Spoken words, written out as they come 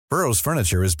Burrow's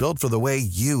furniture is built for the way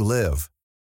you live.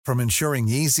 From ensuring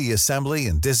easy assembly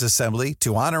and disassembly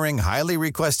to honoring highly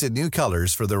requested new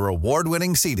colors for their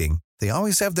award-winning seating, they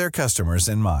always have their customers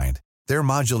in mind. Their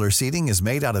modular seating is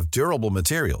made out of durable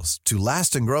materials to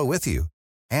last and grow with you.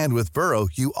 And with Burrow,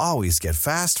 you always get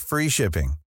fast, free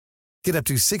shipping. Get up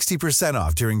to 60%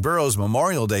 off during Burrow's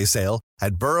Memorial Day sale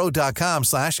at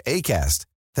burrow.com/ACAST.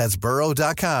 That's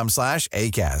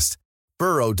burrow.com/ACAST.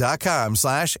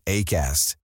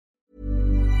 burrow.com/ACAST.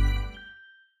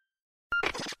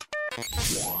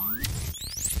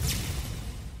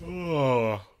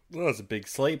 Oh, that was a big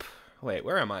sleep. Wait,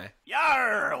 where am I?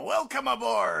 Yar! Welcome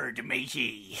aboard,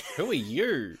 matey. Who are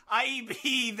you? I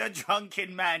be the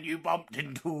drunken man you bumped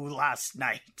into last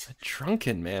night. A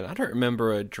drunken man? I don't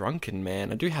remember a drunken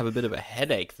man. I do have a bit of a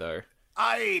headache, though.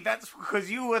 Aye, that's because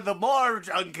you were the more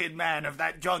drunken man of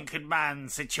that drunken man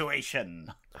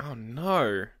situation. Oh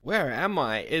no. Where am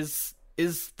I? Is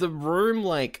the room,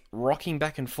 like, rocking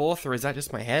back and forth, or is that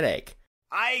just my headache?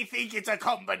 I think it's a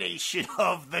combination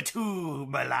of the two,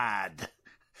 my lad.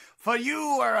 For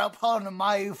you are upon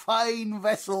my fine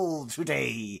vessel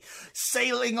today,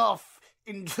 sailing off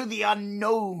into the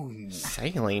unknown.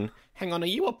 Sailing? Hang on, are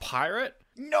you a pirate?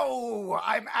 No,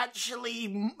 I'm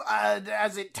actually,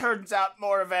 as it turns out,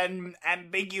 more of an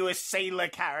ambiguous sailor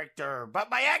character, but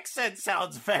my accent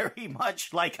sounds very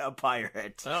much like a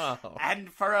pirate. Oh.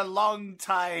 And for a long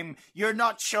time, you're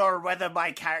not sure whether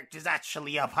my character's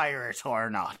actually a pirate or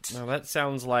not. Now that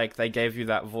sounds like they gave you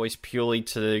that voice purely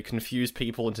to confuse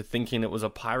people into thinking it was a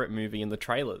pirate movie in the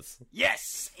trailers.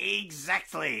 Yes,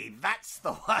 exactly. That's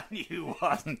the one you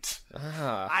want.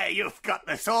 Ah. You've got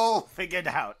this all figured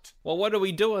out. Well, what are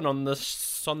we doing on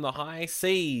the high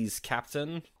seas,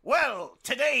 Captain? Well,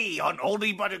 today on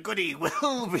Oldie But a Goodie,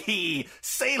 we'll be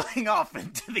sailing off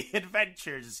into the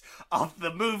adventures of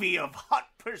the movie of Hot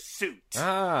Pursuit.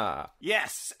 Ah.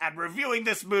 Yes, and reviewing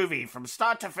this movie from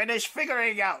start to finish,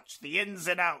 figuring out the ins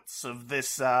and outs of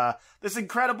this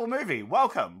incredible movie.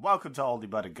 Welcome to Oldie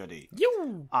But a Goodie.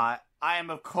 You. I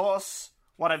am, of course,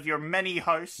 one of your many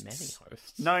hosts.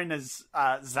 Known as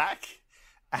Zach,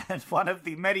 and one of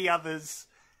the many others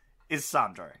is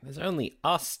Sandro. There's only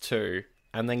us two,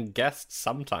 and then guests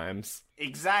sometimes.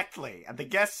 Exactly, and the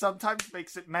guest sometimes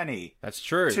makes it many. That's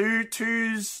true.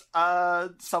 Two's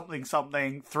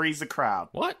something, three's a crowd.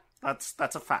 What? That's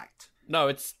a fact. No,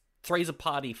 it's three's a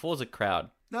party, four's a crowd.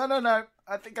 No.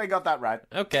 I think I got that right.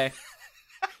 Okay.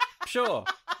 Sure.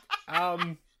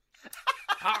 Arr,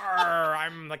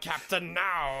 I'm the captain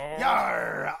now.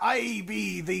 Yar, I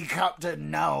be the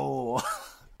captain now.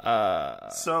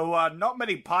 So, not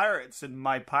many pirates in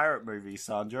my pirate movie,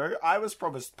 Sandro. I was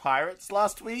promised pirates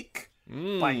last week,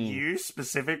 by you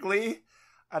specifically,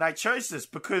 and I chose this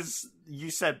because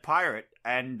you said pirate,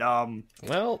 and,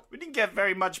 well, we didn't get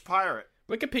very much pirate.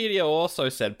 Wikipedia also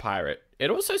said pirate.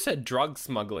 It also said drug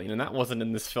smuggling, and that wasn't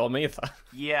in this film either.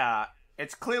 Yeah,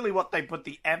 it's clearly what they put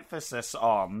the emphasis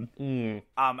on,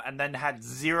 and then had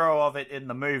zero of it in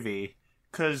the movie.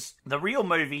 Because the real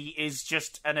movie is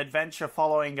just an adventure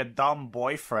following a dumb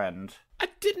boyfriend. I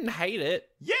didn't hate it.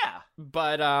 Yeah.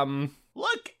 But,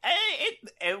 Look,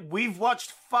 we've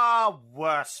watched far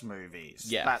worse movies.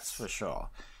 Yes. That's for sure.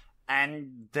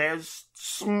 And there's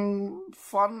some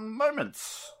fun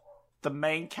moments. The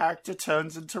main character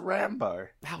turns into Rambo.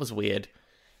 that was weird.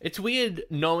 It's weird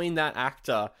knowing that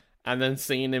actor and then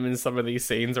seeing him in some of these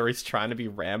scenes where he's trying to be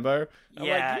Rambo.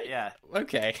 Yeah.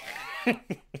 Okay.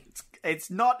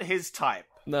 It's not his type.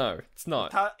 No, it's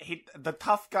not. The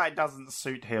tough guy doesn't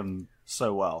suit him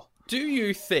so well. Do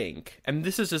you think, and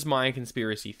this is just my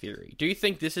conspiracy theory, do you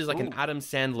think this is like an Adam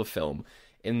Sandler film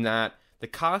in that the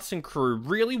cast and crew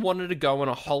really wanted to go on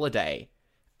a holiday,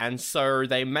 and so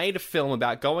they made a film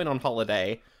about going on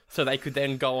holiday so they could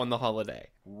then go on the holiday?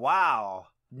 Wow.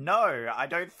 No, I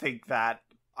don't think that.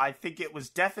 I think it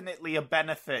was definitely a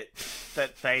benefit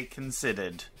that they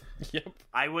considered. Yep.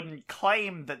 I wouldn't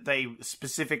claim that they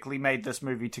specifically made this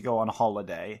movie to go on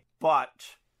holiday, but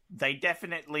they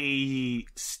definitely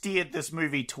steered this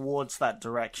movie towards that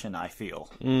direction, I feel.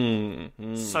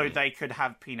 So they could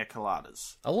have pina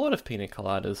coladas. A lot of pina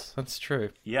coladas, that's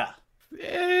true. Yeah.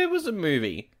 It was a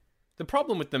movie. The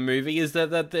problem with the movie is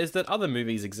that other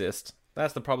movies exist.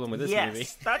 That's the problem with this movie.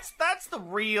 Yes, that's the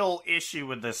real issue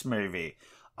with this movie.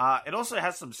 It also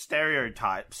has some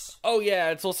stereotypes. Oh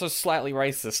yeah, it's also slightly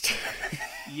racist.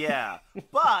 Yeah,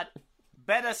 but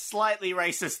better slightly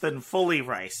racist than fully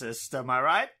racist, am I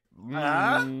right?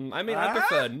 I mean, I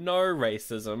prefer no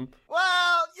racism.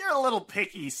 Well, you're a little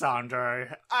picky, Sandro.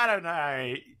 I don't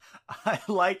know. I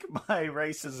like my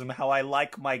racism how I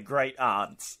like my great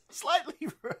aunts. Slightly,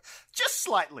 just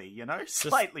slightly, you know?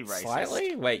 Slightly racist.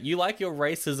 Slightly? Wait, you like your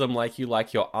racism like you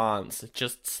like your aunts,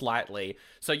 just slightly.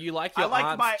 So you like your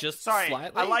aunts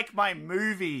slightly? I like my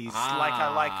movies like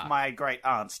I like my great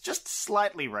aunts. Just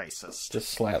slightly racist. Just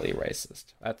slightly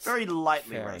racist. That's very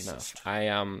lightly fair racist.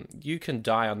 Enough. You can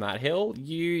die on that hill.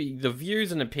 The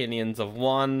views and opinions of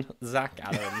one Zach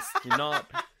Adams do not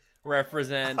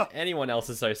represent anyone else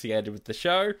associated with the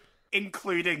show.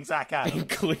 Including Zach Adams.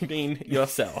 Including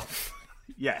yourself.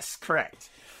 Yes, correct.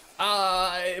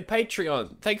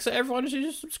 Patreon. Thanks to everyone who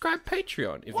just subscribed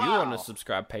Patreon. If you want to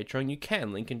subscribe Patreon, you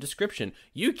can. Link in description.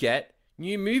 You get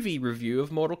new movie review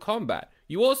of Mortal Kombat.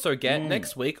 You also get,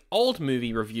 next week, old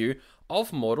movie review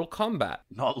of Mortal Kombat.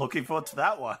 Not looking forward to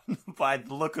that one, by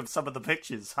the look of some of the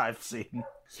pictures I've seen.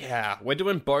 Yeah, we're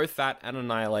doing both that and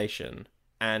Annihilation.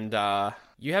 And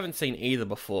you haven't seen either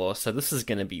before, so this is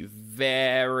going to be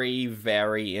very,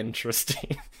 very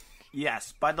interesting.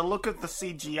 Yes, by the look of the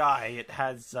CGI, it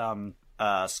has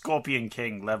Scorpion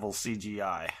King level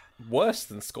CGI. Worse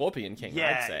than Scorpion King,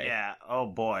 I'd say. Yeah, oh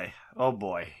boy,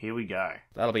 here we go.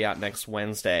 That'll be out next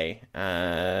Wednesday.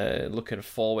 Looking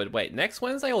forward. Wait, next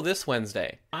Wednesday or this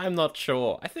Wednesday? I'm not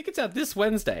sure. I think it's out this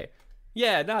Wednesday.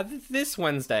 Yeah, no, this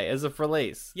Wednesday as of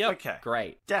release. Yep, okay.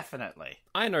 Great. Definitely.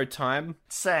 I know time.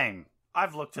 Same.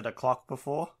 I've looked at a clock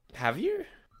before. Have you?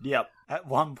 Yep, at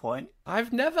one point.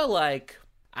 I've never,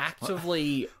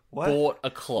 actively bought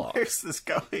a clock. Where's this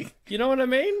going? You know what I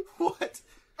mean? What?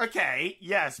 Okay,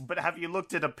 yes, but have you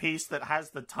looked at a piece that has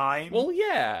the time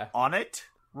on it?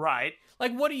 Right.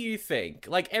 What do you think?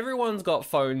 Everyone's got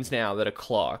phones now that are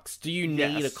clocks. Do you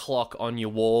need a clock on your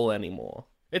wall anymore?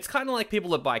 It's kind of like people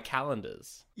that buy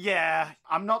calendars. Yeah,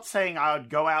 I'm not saying I would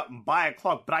go out and buy a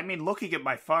clock, but I mean, looking at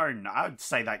my phone, I would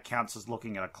say that counts as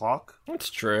looking at a clock. That's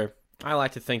true. I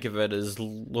like to think of it as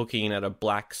looking at a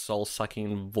black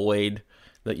soul-sucking void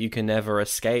that you can never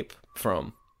escape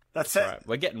from. That's it. Right.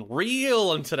 We're getting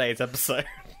real in today's episode.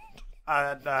 No,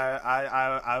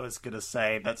 I was going to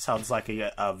say, that sounds like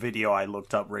a video I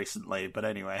looked up recently, but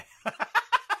anyway.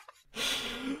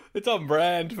 It's on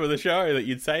brand for the show that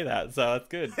you'd say that, so that's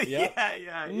good. Yep.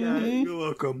 Yeah. Mm-hmm. You're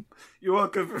welcome. You're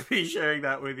welcome for me sharing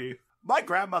that with you. My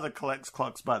grandmother collects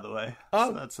clocks, by the way. Oh,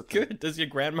 so that's good. Does your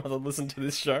grandmother listen to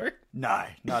this show? No,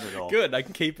 not at all. Good, I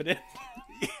can keep it in.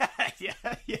 Yeah.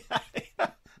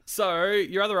 So,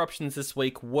 your other options this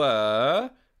week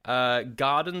were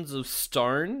Gardens of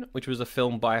Stone, which was a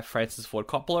film by Francis Ford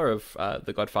Coppola of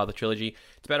the Godfather trilogy.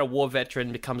 It's about a war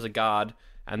veteran becomes a guard,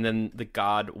 and then the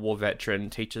guard war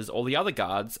veteran teaches all the other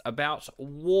guards about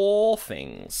war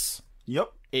things.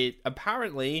 Yep. It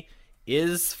apparently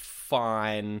is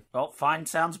fine. Well, fine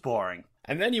sounds boring.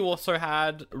 And then you also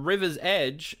had River's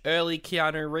Edge, early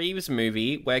Keanu Reeves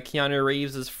movie, where Keanu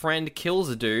Reeves' friend kills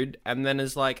a dude and then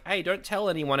is like, hey, don't tell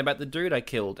anyone about the dude I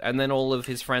killed. And then all of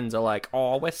his friends are like,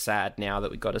 oh, we're sad now that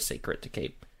we got a secret to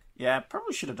keep. Yeah,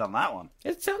 probably should have done that one.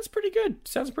 It sounds pretty good.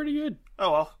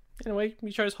 Oh, well. Anyway,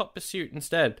 we chose Hot Pursuit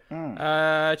instead.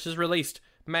 Which is released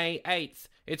May 8th.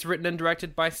 It's written and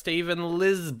directed by Steven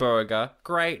Lisberger.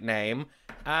 Great name.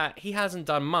 He hasn't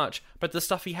done much, but the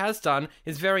stuff he has done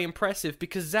is very impressive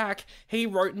because Zach, he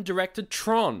wrote and directed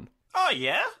Tron. Oh,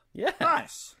 yeah? Yeah.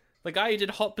 Nice. The guy who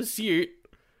did Hot Pursuit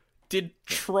did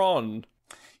Tron.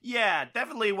 Yeah,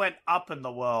 definitely went up in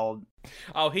the world.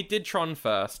 Oh, he did Tron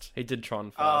first.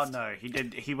 Oh, no,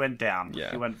 he went down.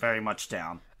 Yeah. He went very much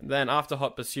down. Then after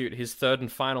Hot Pursuit, his third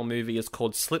and final movie is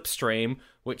called Slipstream,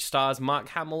 which stars Mark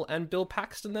Hamill and Bill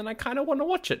Paxton, and I kind of want to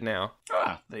watch it now.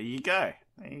 Ah, there you go.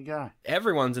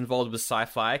 Everyone's involved with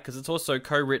sci-fi, because it's also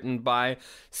co-written by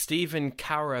Stephen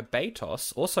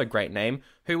Karabatos, also a great name,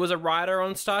 who was a writer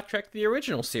on Star Trek The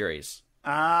Original Series.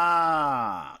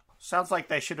 Ah, sounds like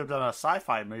they should have done a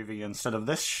sci-fi movie instead of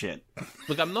this shit.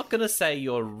 Look, I'm not going to say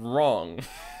you're wrong.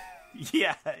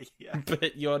 Yeah.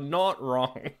 But you're not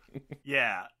wrong.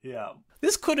 Yeah.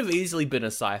 This could have easily been a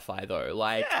sci-fi, though.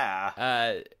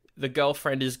 The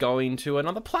girlfriend is going to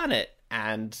another planet,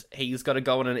 and he's got to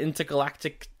go on an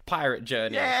intergalactic pirate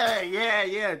journey.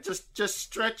 Yeah. Just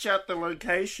stretch out the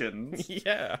locations.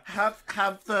 Yeah. Have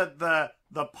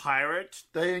the pirate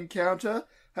they encounter,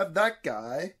 have that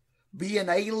guy be an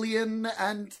alien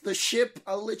and the ship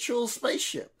a literal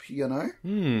spaceship, you know?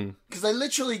 Because they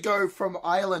literally go from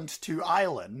island to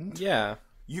island. Yeah.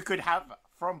 You could have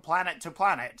from planet to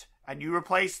planet, and you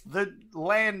replace the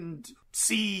land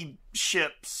sea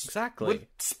ships with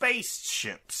space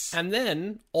ships. And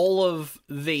then all of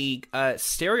the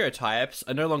stereotypes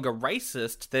are no longer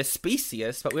racist, they're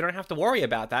speciest, but we don't have to worry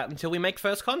about that until we make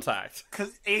first contact.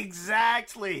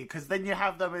 Exactly, because then you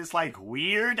have them as, like,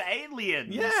 weird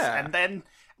aliens. Yeah. And then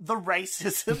the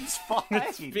racism's fine.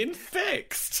 It's been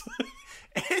fixed.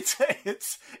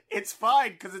 It's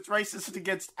fine, because it's racist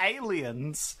against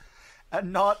aliens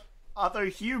and not other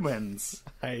humans.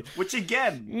 Which,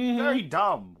 again, very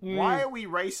dumb. Why are we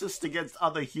racist against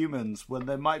other humans when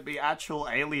there might be actual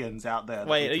aliens out there?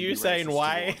 Wait, are you saying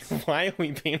why are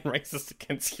we being racist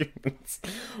against humans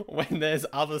when there's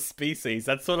other species?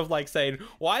 That's sort of like saying,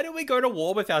 why do we go to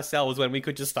war with ourselves when we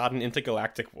could just start an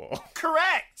intergalactic war?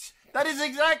 Correct! That is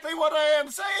exactly what I am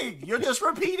saying! You're just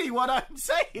repeating what I'm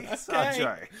saying,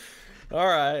 Sancho.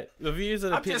 Alright, the views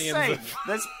and opinions... I'm just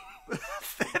saying,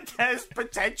 there's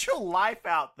potential life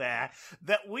out there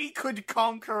that we could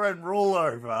conquer and rule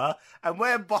over, and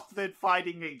we're bothered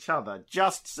fighting each other.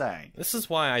 Just saying. This is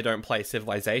why I don't play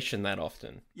Civilization that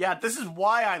often. Yeah, this is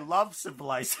why I love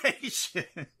Civilization.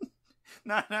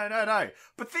 No.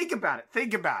 But think about it,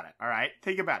 alright?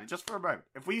 Think about it, just for a moment.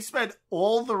 If we spend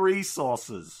all the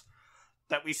resources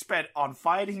that we spent on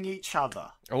fighting each other...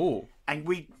 Oh. And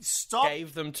we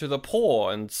gave them to the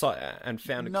poor and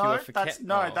found a cure for that's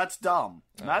dumb.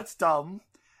 Oh. That's dumb.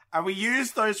 And we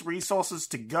used those resources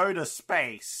to go to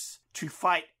space to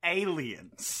fight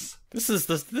aliens. This is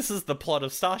the plot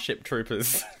of Starship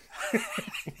Troopers.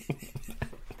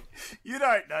 You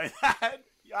don't know that.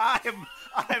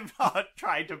 I'm not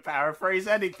trying to paraphrase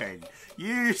anything.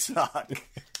 You suck.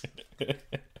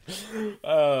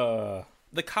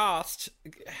 The cast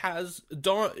has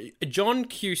John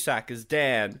Cusack as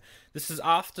Dan. This is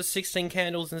after 16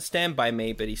 Candles and Stand By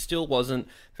Me, but he still wasn't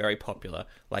very popular.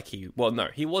 He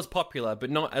was popular, but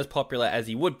not as popular as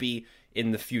he would be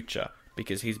in the future,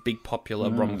 because he's a big popular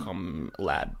rom-com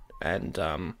lad.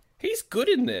 And he's good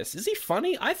in this. Is he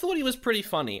funny? I thought he was pretty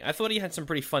funny. I thought he had some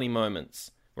pretty funny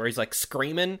moments where he's like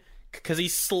screaming, because he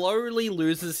slowly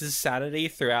loses his sanity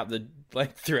throughout the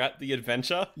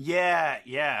adventure.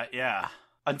 Yeah.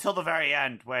 Until the very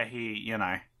end, where he,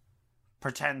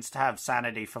 pretends to have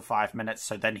sanity for 5 minutes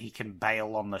so then he can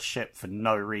bail on the ship for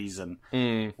no reason.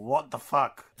 What the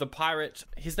fuck? The pirate,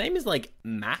 his name is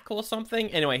Mac or something.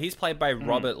 Anyway, he's played by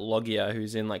Robert Loggia,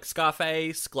 who's in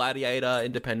Scarface, Gladiator,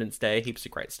 Independence Day, heaps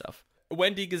of great stuff.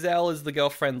 Wendy Gazelle is the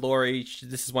girlfriend Laurie.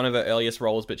 This is one of her earliest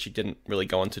roles, but she didn't really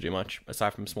go on to do much,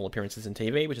 aside from small appearances in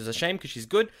TV, which is a shame, because she's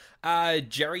good.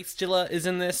 Jerry Stiller is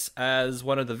in this as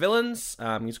one of the villains.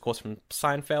 He's, of course, from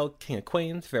Seinfeld, King of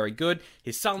Queens, very good.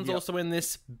 His son's also in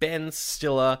this, Ben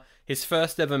Stiller, his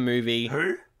first ever movie.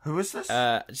 Who is this?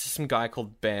 Just some guy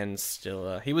called Ben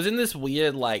Stiller. He was in this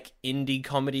weird, indie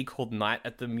comedy called Night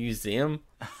at the Museum.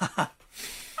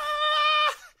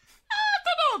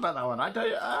 About that one. I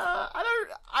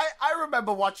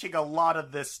remember watching a lot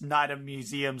of this Night of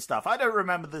Museum stuff. I don't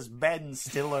remember this Ben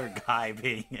Stiller guy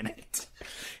being in it.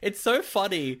 It's so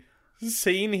funny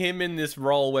seeing him in this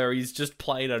role where he's just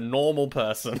played a normal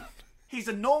person. He's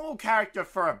a normal character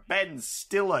for a Ben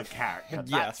Stiller character.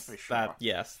 That's for sure.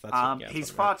 He's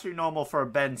far too normal for a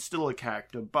Ben Stiller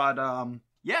character, but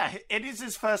yeah, it is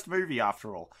his first movie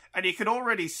after all. And you can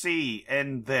already see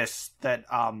in this that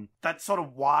that sort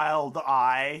of wild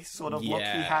eye sort of look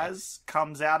he has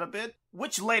comes out a bit.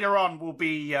 Which later on will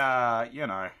be,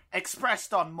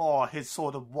 expressed on more his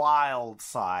sort of wild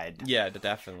side. Yeah,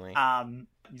 definitely.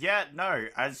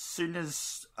 As soon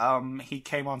as he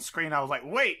came on screen, I was like,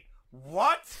 wait,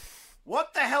 what?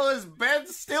 What the hell is Ben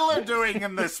Stiller doing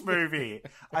in this movie?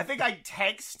 I think I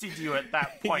texted you at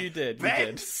that point. You did.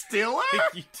 Ben Stiller?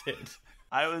 You did.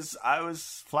 I was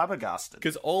flabbergasted.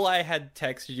 Because all I had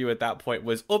texted you at that point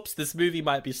was, oops, this movie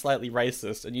might be slightly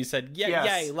racist. And you said,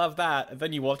 yay, love that. And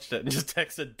then you watched it and just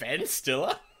texted Ben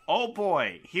Stiller. Oh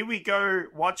boy, here we go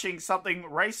watching something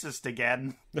racist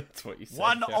again. That's what you said.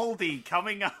 One oldie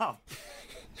coming up.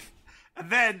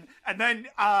 and then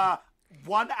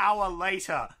 1 hour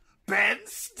later... Ben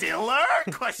Stiller?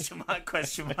 Question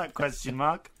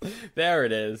mark. There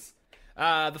it is.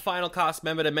 The final cast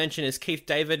member to mention is Keith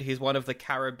David. He's one of the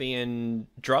Caribbean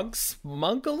drug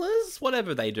smugglers,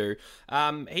 whatever they do.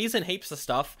 He's in heaps of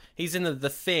stuff. He's in The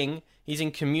Thing. He's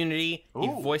in Community. Ooh. He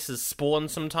voices Spawn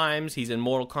sometimes. He's in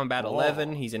Mortal Kombat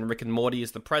 11. He's in Rick and Morty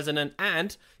as the president.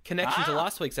 And, connection to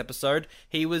last week's episode,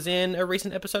 he was in a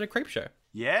recent episode of Creepshow.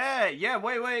 No,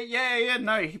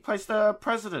 he plays the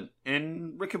president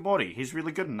in Rick and Morty. He's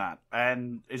really good in that,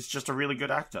 and is just a really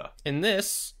good actor. In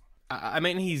this, I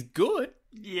mean, he's good.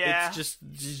 Yeah. It's just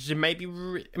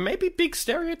maybe big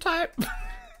stereotype.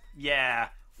 Yeah.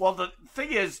 Well, the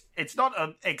thing is, it's not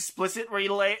an explicitly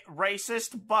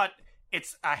racist, but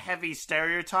it's a heavy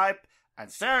stereotype,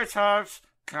 and stereotypes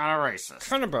kind of racist.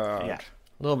 Kind of bad. Yeah.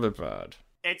 A little bit bad.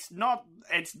 It's not.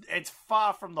 It's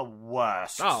far from the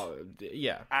worst. Oh,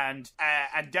 yeah. And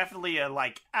definitely,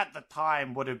 like, at the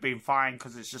time would have been fine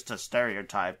because it's just a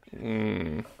stereotype.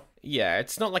 Yeah,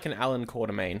 it's not like an Alan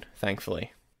Quatermain,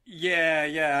 thankfully.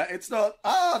 Yeah, it's not,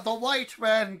 the white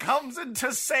man comes in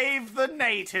to save the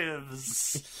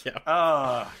natives.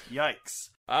 Yeah. Yikes.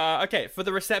 Okay, for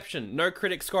the reception, no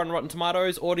critic score on Rotten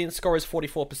Tomatoes, audience score is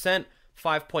 44%,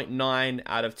 5.9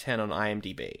 out of 10 on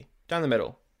IMDb. Down the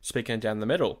middle. Speaking of down the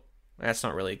middle, that's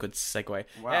not really a good segue.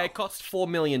 Wow. It cost $4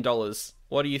 million.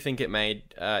 What do you think it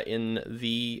made in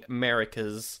the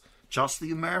Americas? Just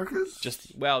the Americas?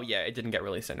 It didn't get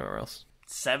released anywhere else.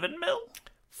 7 mil?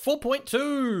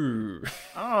 4.2.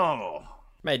 Oh.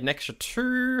 Made an extra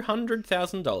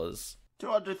 $200,000.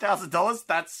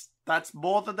 $200,000? That's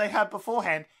more than they had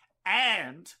beforehand.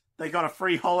 And they got a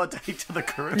free holiday to the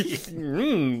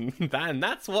Caribbean. And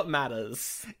that's what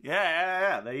matters.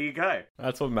 Yeah. There you go.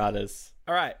 That's what matters.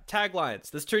 All right,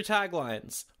 taglines. There's 2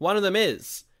 taglines. One of them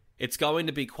is, it's going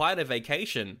to be quite a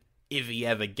vacation if he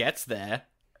ever gets there.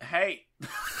 Hey.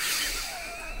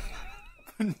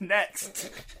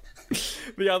 Next.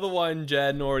 The other one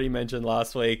Jen already mentioned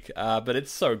last week, but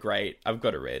it's so great. I've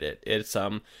got to read it. It's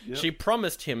She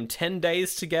promised him 10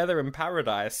 days together in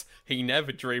paradise. He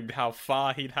never dreamed how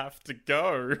far he'd have to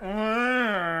go.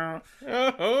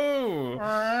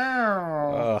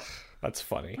 Ugh, that's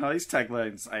funny. Oh, these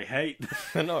taglines I hate.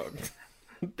 No,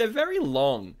 they're very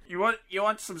long. You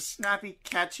want some snappy,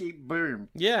 catchy boom.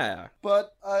 Yeah.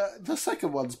 But the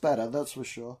second one's better, that's for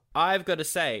sure. I've got to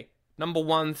say, number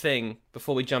one thing,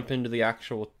 before we jump into the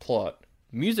actual plot,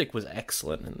 music was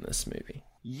excellent in this movie.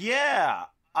 Yeah,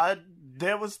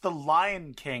 there was The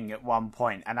Lion King at one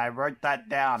point, and I wrote that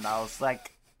down. I was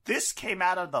like, this came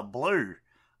out of the blue.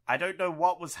 I don't know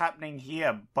what was happening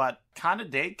here, but kind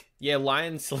of dig. Yeah,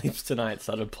 Lion Sleeps Tonight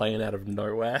started playing out of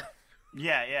nowhere.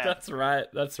 Yeah. That's right.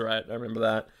 I remember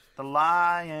that. The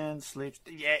lion sleeps...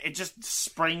 Yeah, it just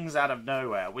springs out of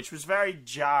nowhere, which was very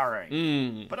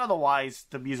jarring. But otherwise,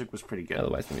 the music was pretty good.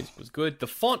 Otherwise, the music was good. The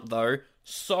font, though,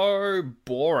 so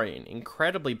boring.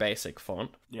 Incredibly basic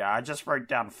font. Yeah, I just wrote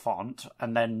down font,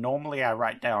 and then normally I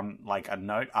write down, like, a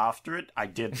note after it. I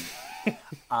didn't.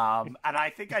 And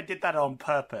I think I did that on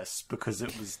purpose, because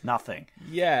it was nothing.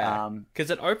 Yeah,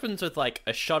 because it opens with, like,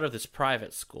 a shot of this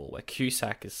private school where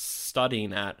Cusack is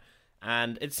studying at,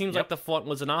 and it seems like the font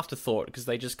was an afterthought because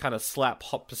they just kind of slap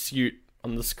Hot Pursuit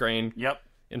on the screen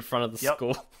in front of the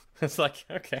school. It's like,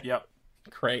 okay.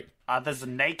 Great. There's a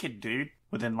naked dude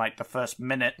within, like, the first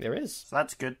minute. There is. So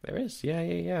that's good. There is.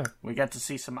 Yeah. We get to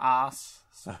see some ass,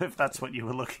 so if that's what you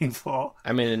were looking for.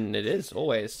 I mean, it is,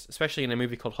 always. Especially in a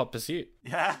movie called Hot Pursuit.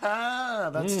 Yeah,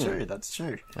 that's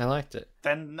true. I liked it.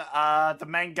 Then the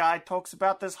main guy talks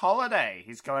about this holiday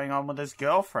he's going on with his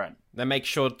girlfriend. They make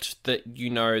sure that you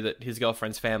know that his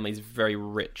girlfriend's family is very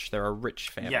rich. They're a rich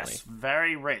family. Yes,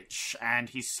 very rich. And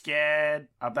he's scared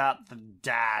about the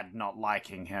dad not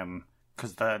liking him.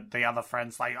 Because the other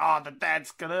friend's like, oh, the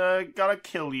dad's gonna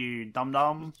kill you,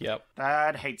 dum-dum. Yep.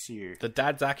 Dad hates you. The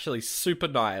dad's actually super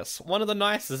nice. One of the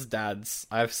nicest dads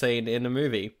I've seen in a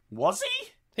movie. Was he?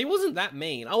 He wasn't that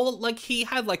mean. Oh, well, like, he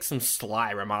had, like, some sly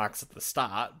remarks at the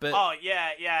start, but... Oh,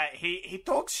 yeah. He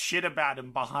talks shit about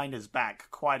him behind his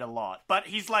back quite a lot. But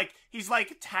he's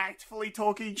tactfully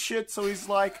talking shit, so he's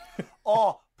like,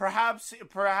 oh, perhaps he,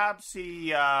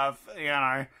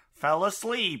 fell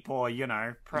asleep, or,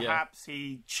 perhaps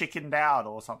he chickened out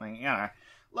or something,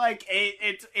 Like,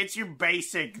 it's your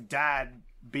basic dad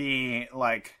being,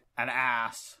 like, an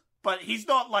ass. But he's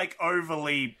not, like,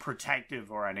 overly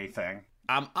protective or anything.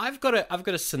 I've got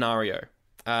a scenario,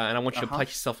 and I want you to place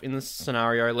yourself in this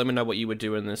scenario. Let me know what you would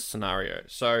do in this scenario.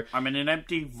 So I'm in an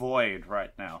empty void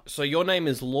right now. So your name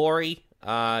is Laurie.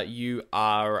 You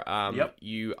are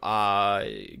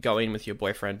going with your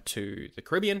boyfriend to the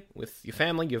Caribbean with your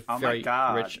family. You're very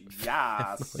rich.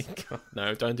 Yes.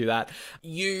 No, don't do that.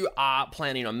 You are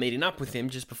planning on meeting up with him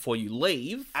just before you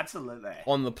leave. Absolutely.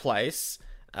 On the place.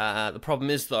 The problem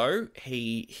is, though,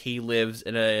 he lives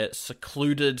in a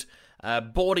secluded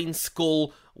boarding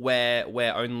school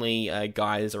where only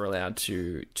guys are allowed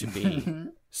to be.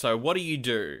 So what do you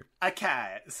do?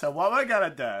 Okay, so what we're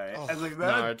gonna do is we're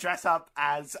gonna dress up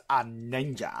as a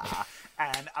ninja,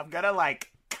 and I'm gonna,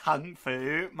 like, kung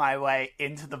fu my way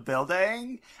into the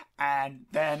building, and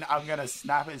then I'm gonna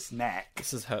snap his neck.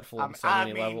 This is hurtful on so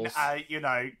many levels.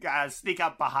 Sneak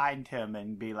up behind him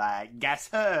and be like, guess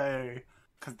who?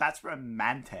 Because that's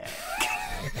romantic.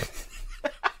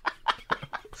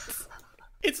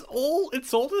 It's all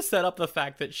to set up the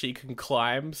fact that she can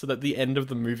climb so that the end of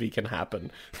the movie can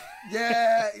happen.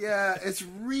 Yeah, it's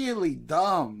really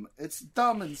dumb. It's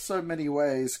dumb in so many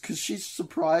ways, because she's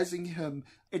surprising him.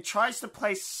 It tries to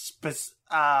play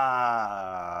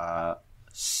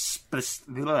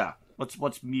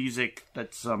what's music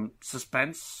that's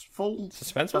suspenseful?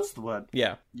 Suspenseful? That's the word.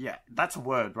 Yeah. Yeah, that's a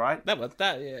word, right?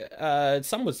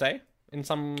 Some would say in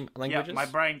some languages. Yeah, my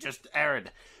brain just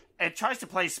erred. It tries to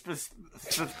play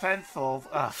suspenseful.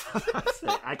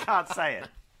 I can't say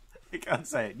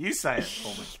it. You say it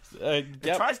for me.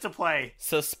 It tries to play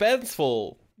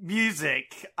suspenseful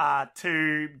music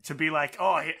to be like,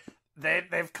 oh,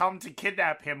 they've come to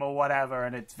kidnap him or whatever,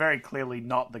 and it's very clearly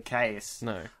not the case.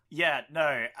 No. Yeah,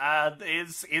 no.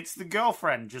 It's the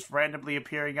girlfriend just randomly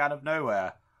appearing out of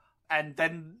nowhere, and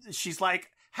then she's like,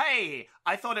 hey,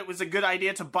 I thought it was a good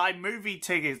idea to buy movie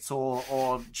tickets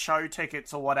or show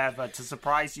tickets or whatever to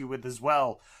surprise you with as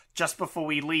well, just before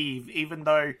we leave, even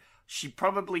though she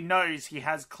probably knows he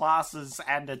has classes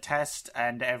and a test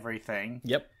and everything.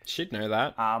 Yep, she'd know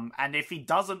that. And if he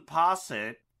doesn't pass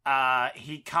it,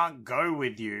 he can't go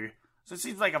with you. So it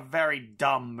seems like a very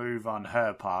dumb move on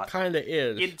her part. Kinda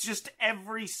is. In just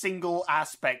every single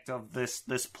aspect of this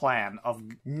plan of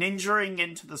ninjaing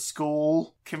into the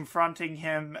school, confronting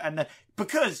him, and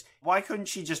because why couldn't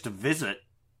she just visit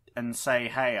and say,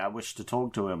 hey, I wish to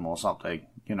talk to him or something,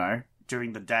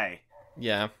 during the day?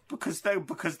 Yeah. Because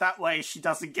that way she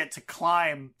doesn't get to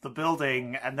climb the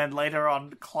building and then later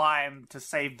on climb to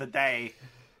save the day.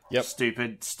 Yep.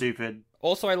 Stupid.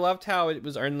 Also, I loved how it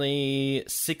was only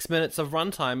 6 minutes of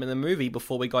runtime in the movie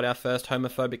before we got our first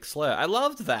homophobic slur. I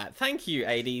loved that. Thank you,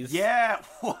 80s. Yeah,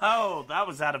 whoa, that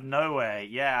was out of nowhere.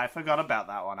 Yeah, I forgot about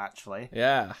that one, actually.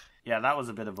 Yeah. Yeah, that was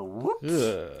a bit of a whoops.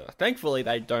 Ugh. Thankfully,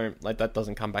 that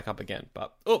doesn't come back up again,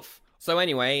 but oof. So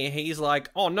anyway, he's like,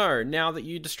 oh no, now that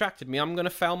you distracted me, I'm going to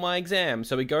fail my exam.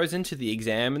 So he goes into the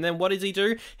exam, and then what does he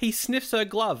do? He sniffs her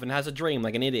glove and has a dream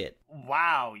like an idiot.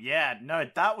 Wow, yeah, no,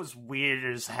 that was weird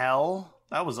as hell.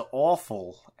 That was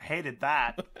awful. Hated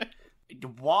that.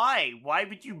 Why? Why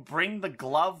would you bring the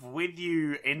glove with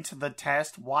you into the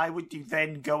test? Why would you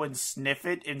then go and sniff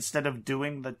it instead of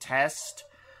doing the test?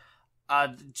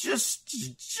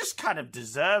 Just kind of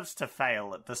deserves to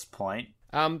fail at this point.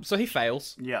 So he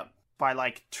fails. Yeah. By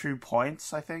like 2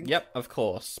 points, I think. Yep, of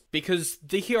course. Because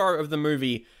the hero of the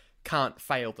movie can't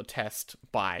fail the test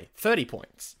by 30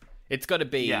 points. It's got to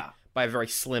be by a very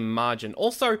slim margin.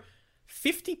 Also,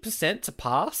 50% to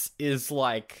pass is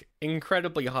like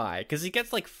incredibly high because he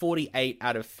gets like 48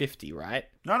 out of 50, right?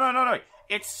 No.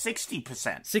 It's 60%.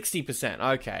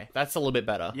 60%. Okay, that's a little bit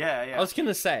better. Yeah. I was going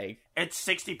to say it's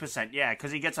 60%, yeah,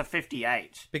 because he gets a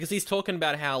 58. Because he's talking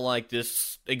about how, like,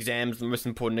 this exam's the most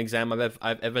important exam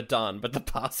I've ever done, but the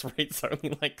pass rate's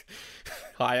only, like,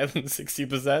 higher than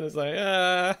 60%. It's like,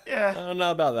 I don't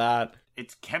know about that.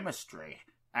 It's chemistry.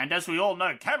 And as we all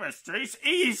know, chemistry's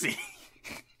easy.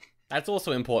 That's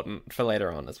also important for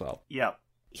later on as well. Yep.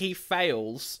 He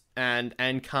fails and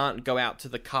can't go out to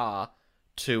the car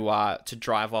to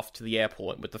drive off to the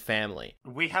airport with the family.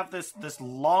 We have this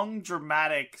long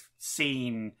dramatic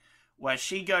scene where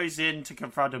she goes in to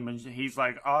confront him and he's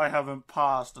like, I haven't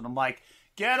passed. And I'm like,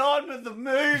 get on with the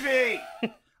movie.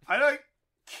 I don't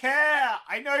care.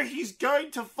 I know he's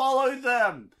going to follow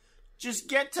them. Just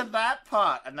get to that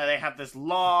part. And then they have this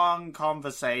long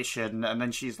conversation. And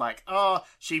then she's like,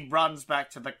 she runs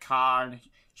back to the car and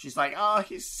she's like,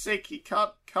 he's sick. He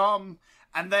can't come.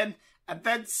 And then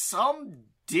some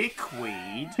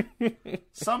dickweed,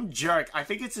 some jerk, I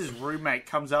think it's his roommate,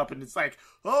 comes up and it's like,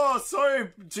 sorry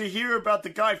to hear about the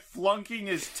guy flunking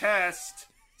his test.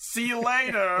 See you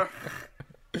later.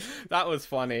 That was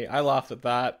funny. I laughed at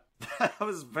that. That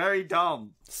was very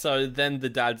dumb. So then the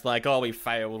dad's like, we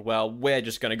failed. Well, we're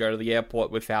just going to go to the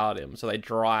airport without him. So they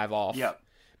drive off. Yep.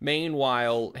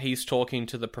 Meanwhile, he's talking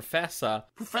to the professor.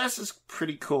 Professor's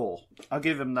pretty cool. I'll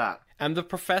give him that. And the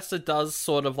professor does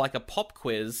sort of like a pop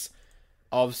quiz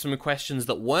of some questions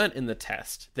that weren't in the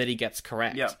test that he gets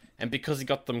correct. Yep. And because he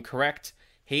got them correct,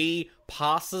 he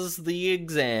passes the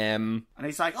exam. And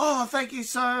he's like, thank you,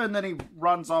 sir. And then he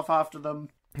runs off after them.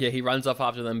 Yeah, he runs off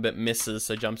after them but misses,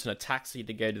 so jumps in a taxi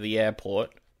to go to the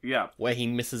airport. Yeah. Where he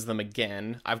misses them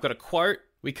again. I've got a quote.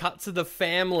 We cut to the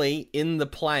family in the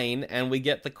plane, and we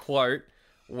get the quote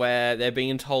where they're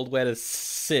being told where to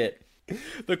sit.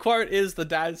 The quote is the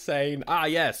dad saying,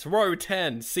 yes, row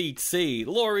 10, seat C.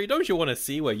 Laurie, don't you want to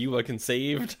see where you were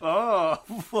conceived? Oh,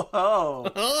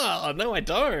 whoa. Oh, no, I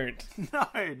don't.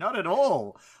 No, not at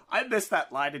all. I missed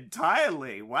that line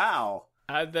entirely. Wow.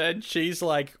 And then she's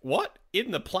like, what?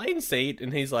 In the plane seat?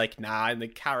 And he's like, nah, in the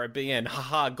Caribbean.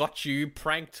 Haha, got you,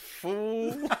 pranked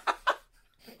fool.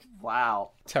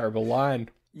 Wow. Terrible line.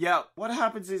 Yeah, what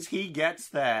happens is he gets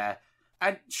there,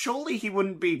 and surely he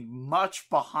wouldn't be much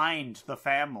behind the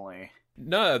family.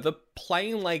 No, the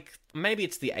plane, like, maybe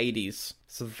it's the 80s,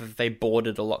 so they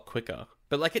boarded a lot quicker.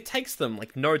 But, like, it takes them,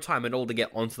 like, no time at all to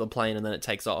get onto the plane, and then it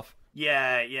takes off.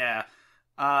 Yeah.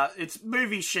 It's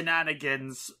movie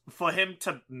shenanigans for him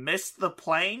to miss the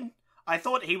plane. I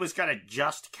thought he was gonna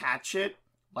just catch it,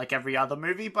 like every other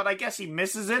movie, but I guess he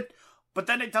misses it. But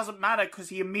then it doesn't matter because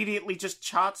he immediately just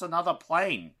charts another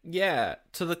plane. Yeah,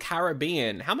 to the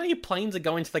Caribbean. How many planes are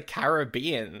going to the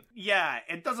Caribbean? Yeah,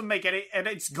 it doesn't make any... And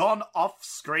it's gone off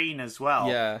screen as well.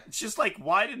 Yeah. It's just like,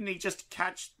 why didn't he just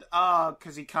catch...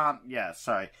 because he can't... Yeah,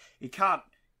 sorry. He can't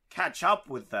catch up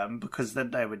with them because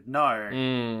then they would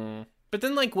know. But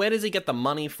then, like, where does he get the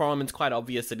money from? It's quite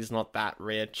obvious that he's not that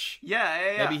rich.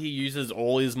 Yeah. Maybe he uses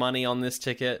all his money on this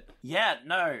ticket. Yeah,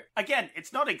 no. Again,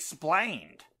 it's not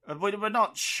explained. We're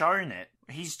not shown it.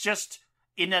 He's just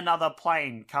in another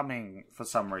plane coming for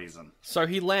some reason. So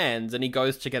he lands and he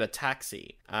goes to get a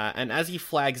taxi. And as he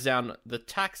flags down the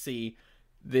taxi,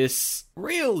 this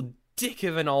real dick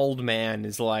of an old man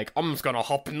is like, I'm just gonna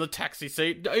hop in the taxi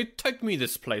seat. Take me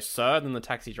this place, sir. And then the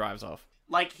taxi drives off.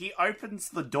 Like, he opens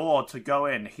the door to go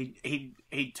in.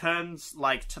 He turns,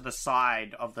 like, to the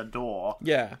side of the door.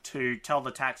 Yeah. To tell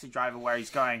the taxi driver where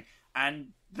he's going. And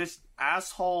this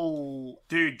asshole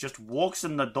dude just walks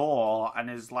in the door and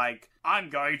is like, I'm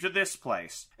going to this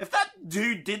place. If that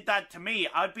dude did that to me,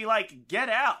 I'd be like, get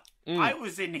out. I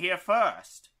was in here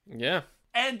first. Yeah.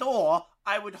 And or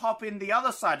I would hop in the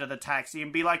other side of the taxi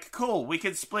and be like, cool, we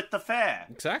can split the fare.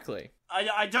 Exactly.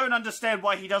 I don't understand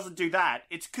why he doesn't do that.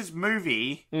 It's because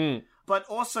movie. But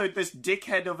also this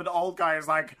dickhead of an old guy is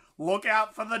like, look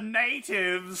out for the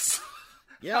natives.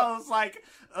 Yeah. I was like,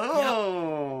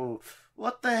 oh... Yep.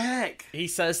 What the heck? He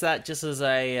says that just as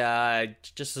a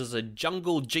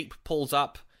jungle jeep pulls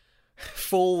up,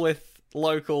 full with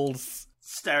locals.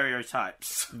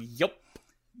 Stereotypes. Yep.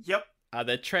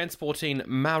 They're transporting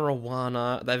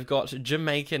marijuana. They've got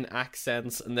Jamaican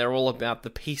accents, and they're all about the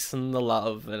peace and the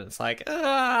love. And it's like,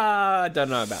 I don't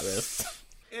know about this.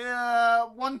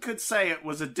 One could say it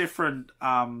was a different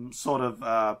sort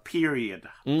of period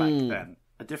back then.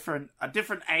 A different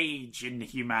age in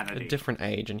humanity. A different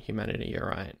age in humanity, you're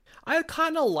right. I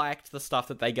kind of liked the stuff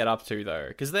that they get up to, though,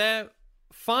 because they're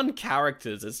fun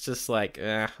characters. It's just like,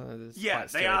 it's quite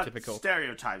they are stereotypical.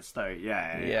 Stereotypes, though.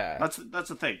 Yeah. That's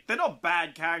the thing. They're not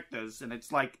bad characters, and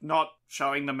it's like not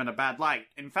showing them in a bad light.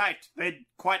 In fact, they're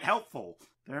quite helpful.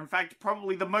 They're in fact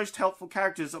probably the most helpful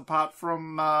characters apart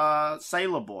from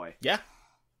Sailor Boy. Yeah.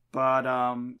 But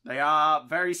they are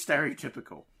very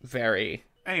stereotypical. Very.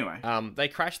 Anyway. They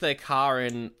crash their car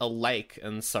in a lake,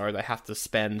 and so they have to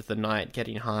spend the night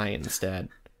getting high instead.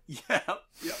 Yep.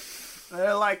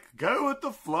 They're like, go with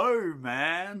the flow,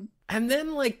 man. And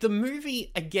then, like, the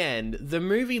movie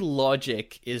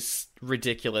logic is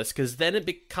ridiculous, because then it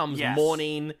becomes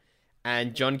morning,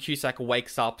 and John Cusack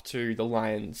wakes up to the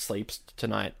lion sleeps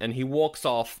tonight, and he walks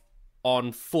off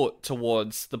on foot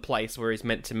towards the place where he's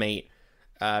meant to meet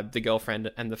the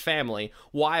girlfriend and the family,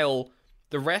 while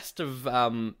the rest of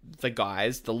the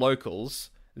guys, the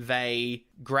locals, they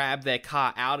grab their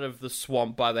car out of the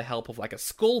swamp by the help of, like, a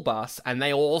school bus, and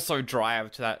they also drive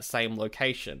to that same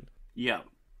location. Yeah.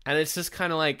 And it's just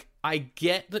kind of like, I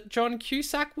get that John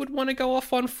Cusack would want to go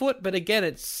off on foot, but again,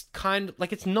 it's kind of,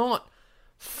 like, it's not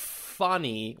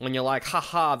funny when you're like,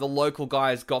 haha, the local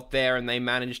guys got there and they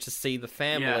managed to see the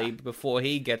family before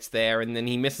he gets there, and then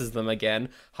he misses them again.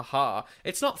 Haha.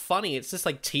 It's not funny, it's just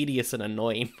like tedious and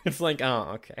annoying. It's like,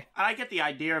 oh, okay. I get the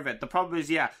idea of it. The problem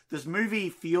is, this movie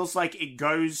feels like it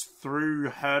goes through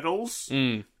hurdles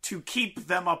to keep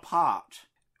them apart.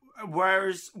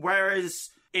 Whereas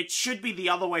it should be the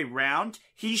other way round.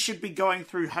 He should be going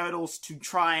through hurdles to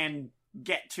try and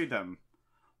get to them.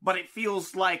 But it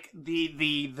feels like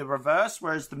the reverse,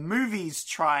 whereas the movie's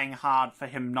trying hard for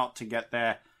him not to get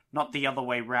there, not the other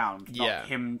way round. Not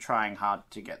him trying hard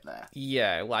to get there.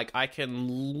 Yeah, like, I can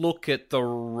look at the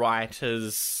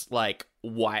writer's, like,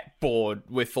 whiteboard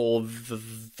with all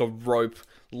the rope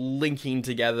linking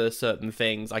together certain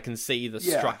things. I can see the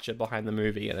structure behind the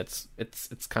movie, and it's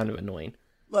kind of annoying.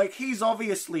 Like, he's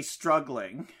obviously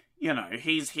struggling. You know,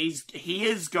 he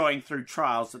is going through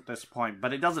trials at this point,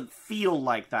 but it doesn't feel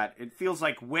like that. It feels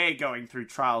like we're going through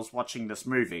trials watching this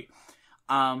movie.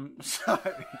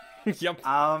 Yep.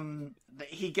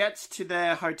 He gets to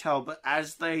their hotel, but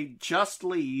as they just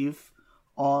leave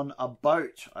on a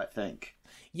boat, I think.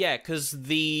 Yeah, because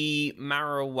the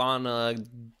marijuana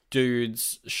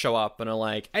dudes show up and are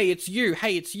like, hey, it's you,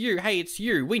 hey, it's you, hey, it's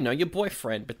you. We know your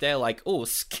boyfriend. But they're like, oh,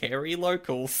 scary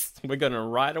locals. We're going to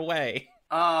ride away.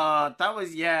 That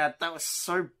was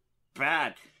so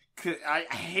bad. I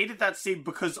hated that scene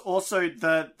because also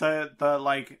the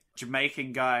like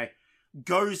Jamaican guy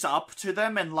goes up to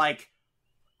them and like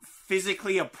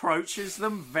physically approaches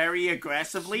them very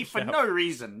aggressively for no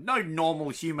reason. No normal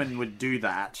human would do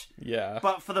that. Yeah.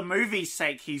 But for the movie's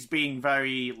sake, he's being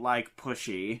very like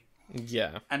pushy.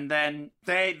 Yeah. And then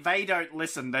they don't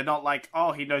listen. They're not like,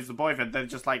 oh, he knows the boyfriend. They're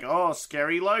just like, oh,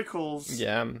 scary locals.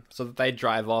 Yeah. So they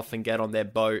drive off and get on their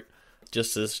boat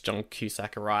just as John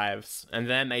Cusack arrives. And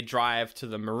then they drive to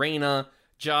the marina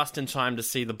just in time to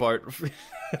see the boat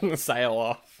sail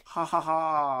off. Ha ha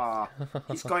ha.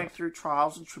 He's going through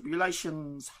trials and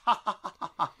tribulations. Ha ha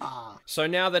ha ha ha. So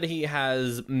now that he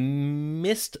has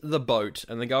missed the boat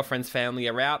and the girlfriend's family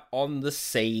are out on the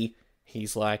sea,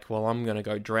 he's like, well, I'm going to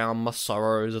go drown my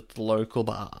sorrows at the local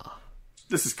bar.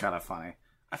 This is kind of funny.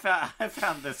 I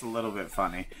found this a little bit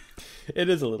funny. It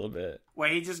is a little bit. Where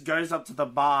he just goes up to the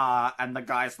bar and the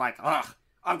guy's like, ugh,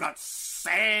 I've got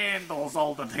sandals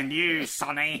older than you,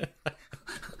 sonny.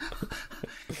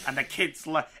 And the kid's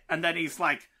and then he's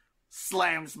like,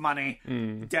 slams money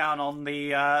down on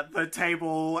the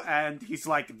table, and he's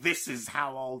like, this is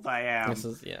how old I am. This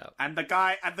is, yeah. And the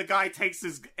guy takes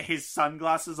his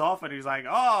sunglasses off, and he's like,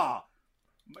 oh,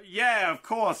 yeah, of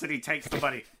course. And he takes the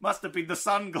money. Must have been the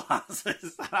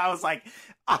sunglasses. And I was like,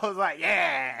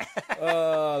 yeah.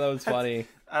 Oh, that was funny.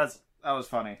 That was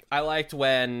funny. I liked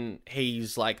when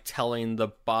he's like telling the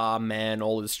barman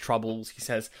all his troubles. He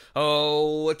says,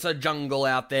 oh, it's a jungle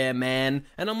out there, man.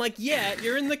 And I'm like, yeah,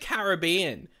 you're in the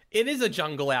Caribbean. It is a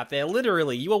jungle out there,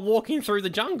 literally. You are walking through the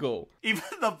jungle. Even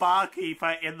the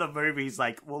barkeeper in the movie's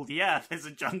like, well, yeah, there's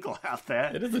a jungle out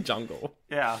there. It is a jungle.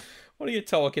 Yeah. What are you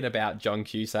talking about, John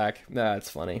Cusack? No,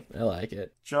 it's funny. I like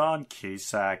it. John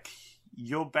Cusack,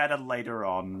 you're better later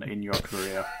on in your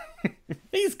career.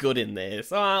 He's good in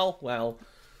this. Well,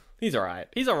 he's alright.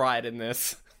 He's alright in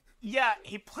this. Yeah,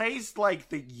 he plays, like,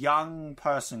 the young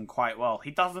person quite well.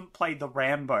 He doesn't play the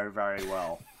Rambo very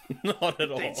well. Not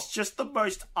at all. It's just the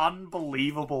most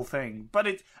unbelievable thing. But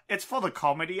it's for the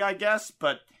comedy, I guess,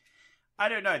 but I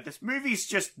don't know. This movie's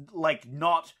just, like,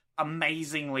 not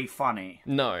amazingly funny.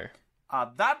 No.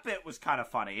 That bit was kind of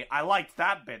funny. I liked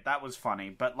that bit. That was funny.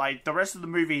 But, like, the rest of the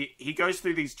movie, he goes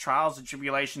through these trials and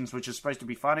tribulations, which is supposed to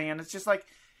be funny, and it's just like,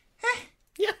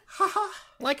 Yeah.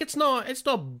 Like, it's not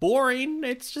boring.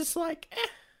 It's just like,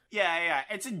 Yeah.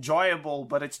 It's enjoyable,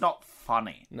 but it's not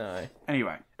funny. No.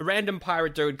 Anyway. A random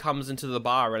pirate dude comes into the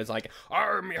bar and is like,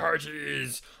 me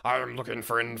hearties, I'm looking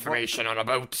for information on a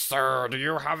boat, sir. Do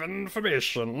you have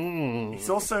information? He's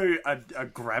also a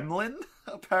gremlin,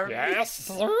 apparently. Yes,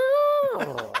 sir.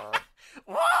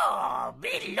 Whoa,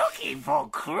 be looking for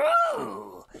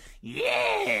crew.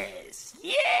 Yes.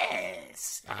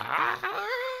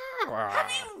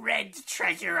 Have you read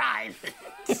Treasure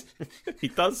Island? He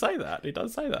does say that.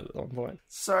 At one point.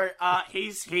 So,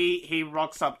 he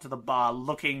rocks up to the bar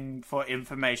looking for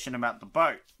information about the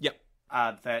boat. Yep.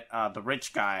 That the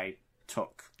rich guy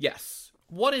took. Yes.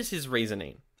 What is his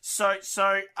reasoning? So,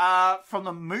 from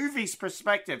the movie's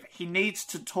perspective, he needs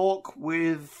to talk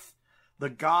with the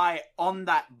guy on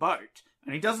that boat,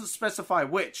 and he doesn't specify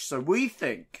which. So we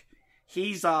think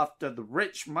he's after the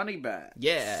rich money bag.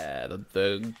 Yeah,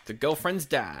 the girlfriend's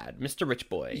dad, Mr. Rich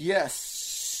Boy.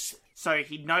 Yes. So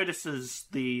he notices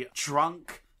the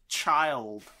drunk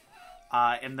child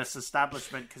in this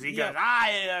establishment because he goes, you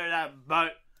know that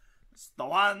boat. It's the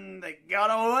one that got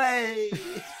away.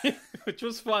 Which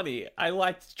was funny. I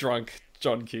liked drunk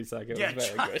John Cusack. It was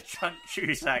very good. Drunk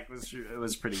Cusack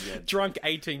was pretty good. Drunk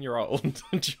 18-year-old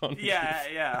John Cusack.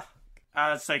 Yeah.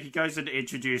 So he goes and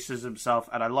introduces himself,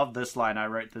 and I love this line. I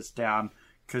wrote this down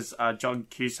because John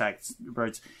Cusack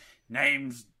wrote,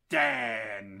 "Name's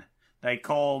Dan. They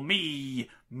call me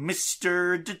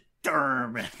Mr.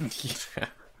 Determined." Yeah.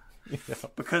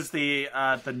 Because the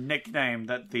nickname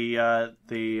that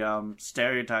the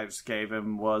stereotypes gave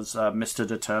him was Mr.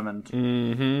 Determined.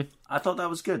 Mm-hmm. I thought that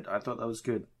was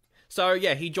good. So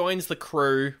yeah, he joins the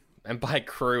crew. And by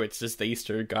crew, it's just these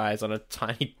two guys on a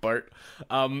tiny boat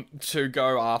to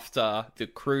go after the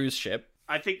cruise ship.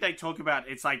 I think they talk about,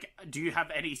 it's like, do you have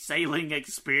any sailing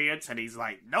experience? And he's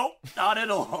like, nope, not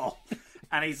at all.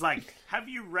 And he's like, have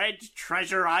you read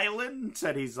Treasure Island?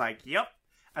 And he's like, yep.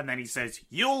 And then he says,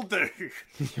 you'll do.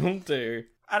 You'll do.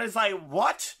 And it's like,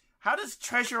 what? How does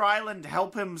Treasure Island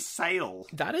help him sail?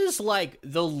 That is like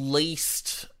the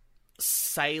least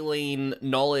sailing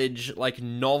knowledge, like,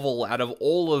 novel out of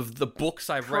all of the books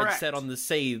I've read Correct. set on the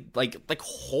sea. Like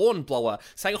Hornblower.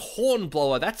 Say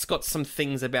Hornblower, that's got some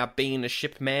things about being a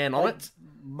ship man on it.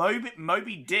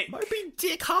 Moby Dick. Moby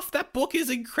Dick, half that book is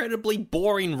incredibly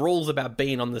boring rules about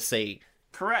being on the sea.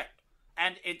 Correct.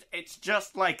 And it's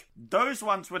just like, those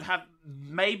ones would have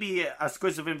maybe a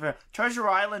squiz of info. Treasure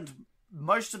Island,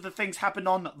 most of the things happen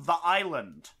on the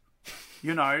island.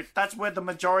 You know, that's where the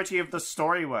majority of the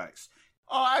story works.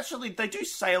 Oh, actually, they do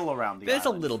sail around the island. There's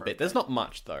a little bit. There's not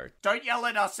much, though. Don't yell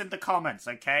at us in the comments,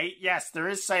 okay? Yes, there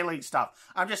is sailing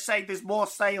stuff. I'm just saying there's more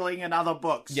sailing in other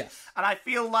books. Yes. And I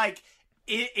feel like,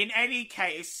 in any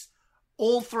case,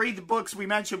 all three of the books we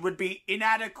mentioned would be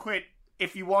inadequate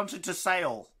if you wanted to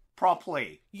sail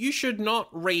properly. You should not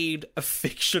read a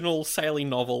fictional sailing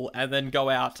novel and then go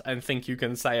out and think you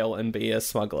can sail and be a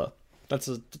smuggler.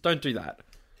 Don't do that.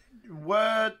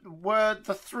 Were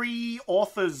the three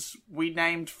authors we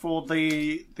named for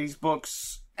these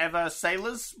books ever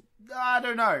sailors? I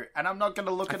don't know, and I'm not going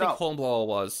to look it up.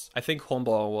 I think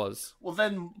Hornblower was. Well,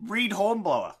 then read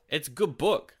Hornblower. It's a good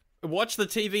book. Watch the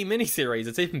TV miniseries.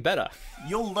 It's even better.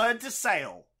 You'll learn to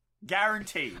sail.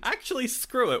 Guaranteed. Actually,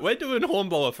 screw it. We're doing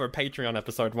Hornblower for a Patreon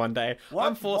episode one day. What?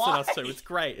 I'm forcing Why? us to. It's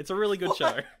great. It's a really good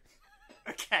show.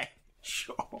 Okay,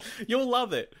 sure. You'll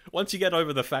love it. Once you get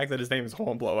over the fact that his name is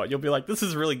Hornblower, you'll be like, this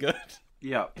is really good.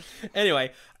 Yeah.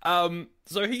 Anyway,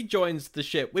 so he joins the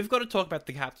ship. We've got to talk about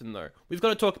the captain, though. We've got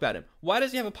to talk about him. Why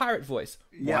does he have a pirate voice?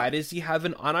 Yeah. Why does he have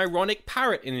an unironic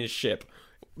parrot in his ship?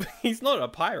 He's not a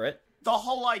pirate. The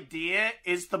whole idea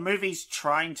is the movie's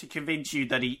trying to convince you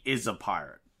that he is a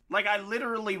pirate. Like, I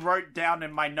literally wrote down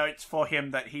in my notes for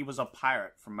him that he was a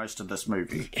pirate for most of this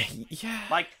movie. Yeah.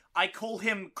 Like, I call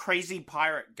him Crazy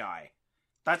Pirate Guy.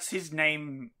 That's his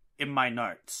name in my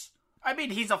notes. I mean,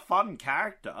 he's a fun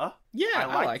character. Yeah,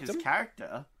 I liked his him.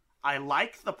 character. I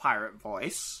like the pirate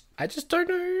voice. I just don't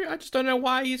know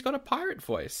why he's got a pirate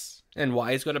voice. And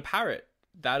why he's got a parrot.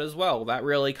 That as well. That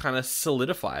really kind of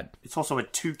solidified. It's also a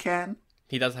toucan.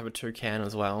 He does have a toucan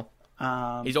as well.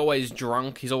 He's always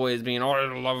drunk. He's always been, I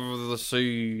love the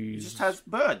seas. He just has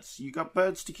birds. You got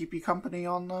birds to keep you company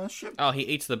on the ship. Oh, he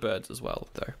eats the birds as well,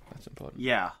 though. That's important.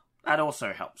 Yeah, that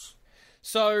also helps.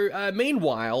 So,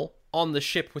 meanwhile, on the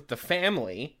ship with the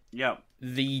family, Yep.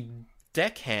 the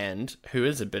deckhand, who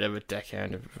is a bit of a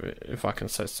deckhand, if I can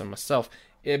say so myself,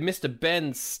 Mr.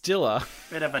 Ben Stiller.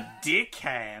 Bit of a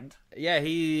dickhand. Yeah,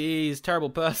 he's a terrible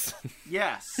person.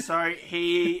 Yes, so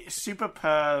he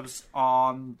superperbs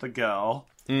on the girl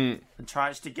and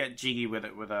tries to get jiggy with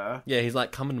her. Yeah, he's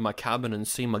like, come into my cabin and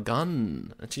see my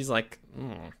gun. And she's like,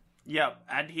 Yep,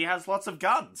 and he has lots of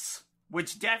guns,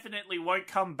 which definitely won't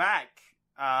come back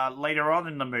later on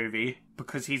in the movie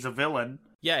because he's a villain.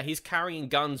 Yeah, he's carrying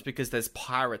guns because there's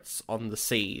pirates on the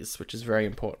seas, which is very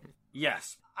important.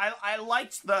 Yes. I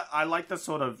like the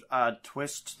sort of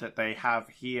twist that they have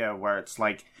here, where it's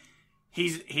like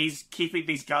he's keeping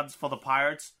these guns for the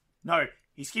pirates. No,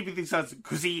 he's keeping these guns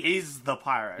because he is the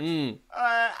pirate.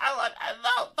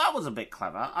 That was a bit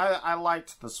clever. I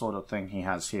liked the sort of thing he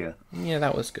has here. Yeah,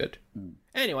 that was good.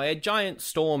 Anyway, a giant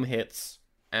storm hits,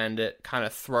 and it kind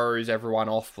of throws everyone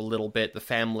off a little bit. The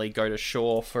family go to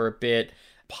shore for a bit.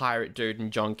 Pirate Dude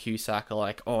and John Cusack are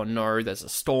like, oh no, there's a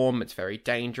storm, it's very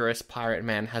dangerous. Pirate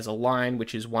Man has a line,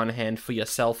 which is one hand for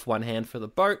yourself, one hand for the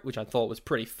boat, which I thought was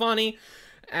pretty funny.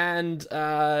 And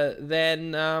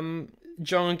then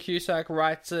John Cusack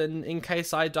writes an in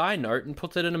case I die note and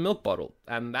puts it in a milk bottle.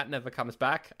 And that never comes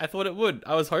back. I thought it would.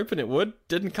 I was hoping it would.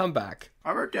 Didn't come back.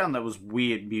 I wrote down there was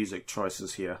weird music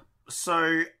choices here.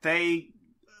 So they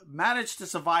managed to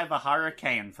survive a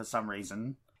hurricane for some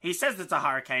reason. He says it's a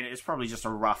hurricane, it's probably just a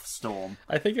rough storm.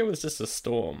 I think it was just a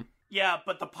storm. Yeah,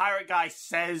 but the pirate guy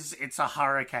says it's a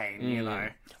hurricane, you know.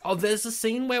 Oh, there's a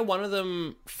scene where one of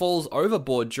them falls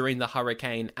overboard during the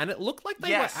hurricane, and it looked like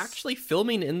they were actually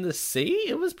filming in the sea.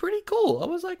 It was pretty cool. I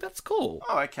was like, that's cool.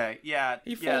 Oh, okay, yeah.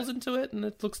 He falls into it, and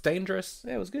it looks dangerous.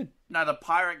 Yeah, it was good. No, the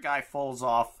pirate guy falls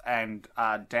off, and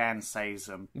Dan saves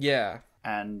him. Yeah.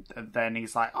 And then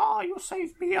he's like, oh, you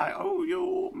saved me, I owe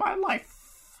you my life.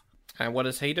 And what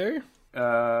does he do?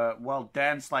 Well,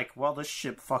 Dan's like, well, this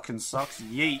ship fucking sucks.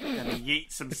 Yeet. And he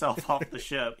yeets himself off the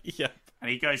ship. Yep. And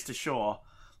he goes to shore.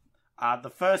 The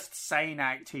first sane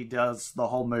act he does the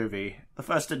whole movie. The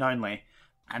first and only.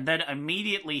 And then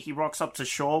immediately he rocks up to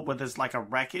shore where there's like a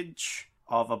wreckage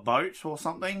of a boat or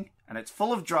something. And it's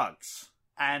full of drugs.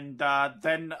 And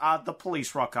then the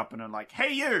police rock up and are like,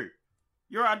 hey,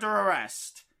 you're under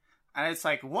arrest. And it's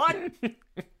like, what?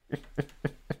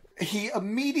 He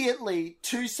immediately,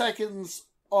 2 seconds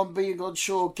on being on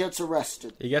shore, gets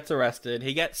arrested. He gets arrested.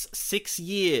 He gets 6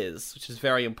 years, which is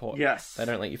very important. Yes. They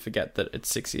don't let you forget that it's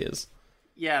 6 years.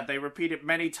 Yeah, they repeat it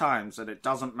many times, and it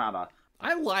doesn't matter.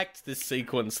 I liked this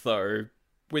sequence, though.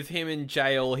 With him in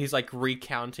jail, he's, like,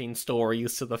 recounting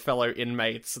stories to the fellow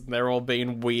inmates, and they're all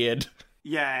being weird.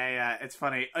 Yeah, it's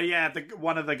funny.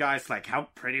 One of the guys like, how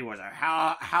pretty was her?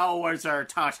 How was her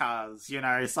tatas? You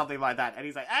know, something like that. And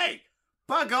he's like, hey,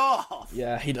 bug off!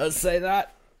 Yeah, he does say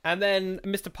that. And then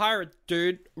Mr. Pirate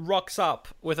Dude rocks up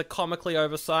with a comically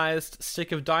oversized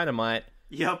stick of dynamite.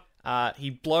 Yep. He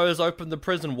blows open the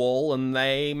prison wall, and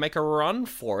they make a run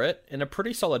for it in a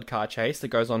pretty solid car chase that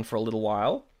goes on for a little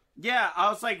while. Yeah, I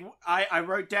was like, I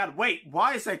wrote down, wait,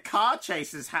 why is there car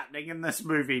chases happening in this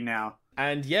movie now?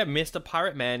 And yeah, Mr.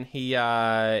 Pirate Man,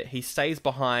 he stays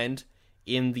behind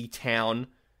in the town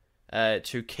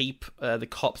to keep the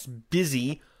cops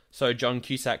busy, so John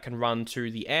Cusack can run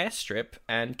to the airstrip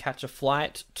and catch a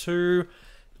flight to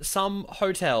some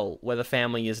hotel where the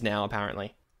family is now,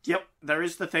 apparently. Yep, there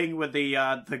is the thing with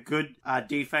the good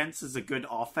defense is a good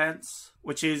offense,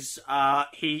 which is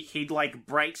he like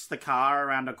breaks the car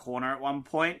around a corner at one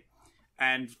point,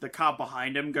 and the car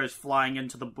behind him goes flying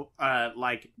into the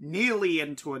like nearly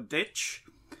into a ditch,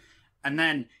 and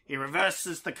then he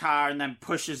reverses the car and then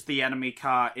pushes the enemy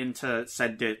car into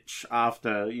said ditch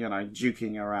after, you know,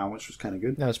 juking around, which was kind of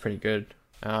good. That was pretty good.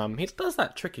 He does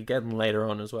that trick again later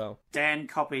on as well. Dan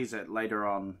copies it later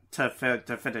on to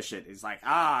finish it. He's like,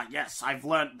 yes, I've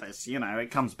learnt this. You know,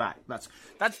 it comes back.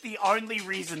 That's the only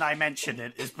reason I mention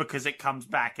it, is because it comes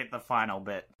back at the final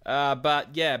bit. But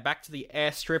yeah, back to the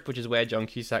airstrip, which is where John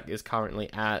Cusack is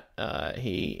currently at.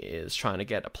 He is trying to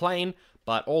get a plane,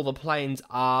 but all the planes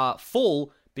are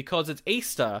full because it's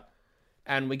Easter.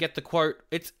 And we get the quote,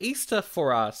 "It's Easter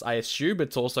for us. I assume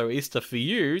it's also Easter for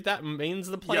you. That means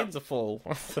the planes are full."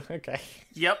 Okay.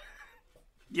 Yep.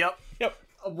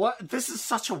 What? This is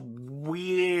such a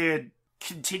weird,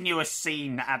 continuous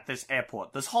scene at this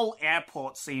airport. This whole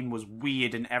airport scene was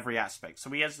weird in every aspect.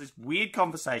 So he has this weird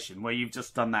conversation where you've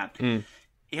just done that.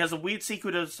 He has a weird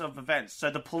sequence of events. So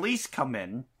the police come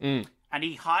in, and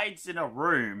he hides in a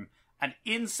room, and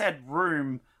in said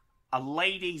room, a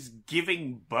lady's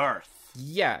giving birth.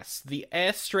 Yes, the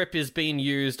airstrip is being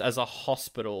used as a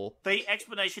hospital. The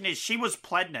explanation is she was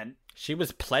pregnant. She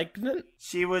was pregnant?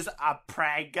 She was a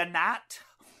pregnant.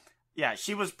 Yeah,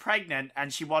 she was pregnant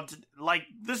and she wanted, like,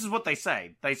 this is what they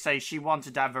say. They say she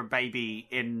wanted to have her baby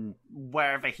in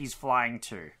wherever he's flying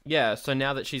to. Yeah, so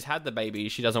now that she's had the baby,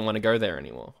 she doesn't want to go there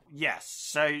anymore. Yes,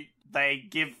 so they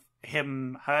give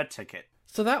him her ticket.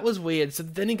 So that was weird. So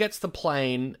then he gets the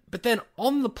plane, but then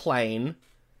on the plane,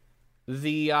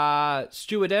 the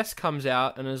stewardess comes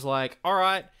out and is like, all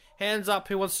right, hands up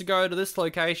who wants to go to this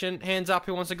location, hands up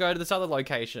who wants to go to this other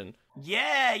location.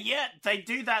 Yeah, they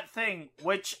do that thing,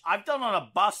 which I've done on a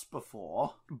bus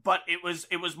before, but it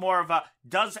was more of a,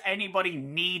 does anybody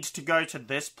need to go to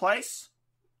this place?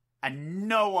 And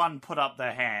no one put up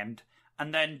their hand.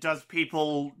 And then, does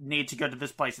people need to go to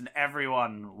this place? And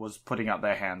everyone was putting up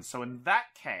their hands. So in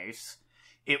that case,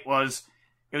 it was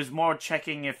more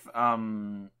checking if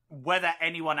whether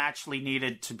anyone actually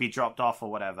needed to be dropped off or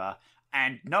whatever.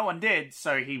 And no one did,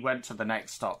 so he went to the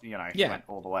next stop. You know, he went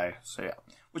all the way. So yeah,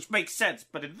 which makes sense.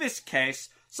 But in this case,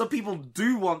 some people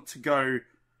do want to go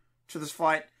to this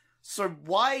flight. So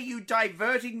why are you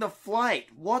diverting the flight?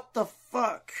 What the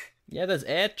fuck? Yeah, there's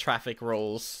air traffic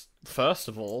rules. First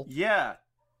of all. Yeah.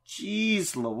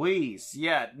 Jeez Louise.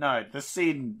 Yeah, no, this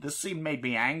scene made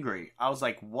me angry. I was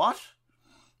like, what?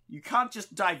 You can't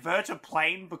just divert a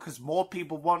plane because more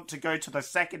people want to go to the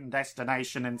second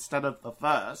destination instead of the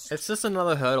first. It's just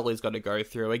another hurdle he's got to go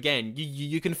through. Again,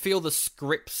 you can feel the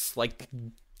script's, like,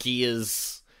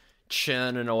 gears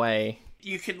churning away.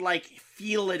 You can, like,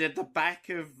 feel it at the back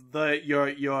of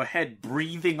your head,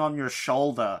 breathing on your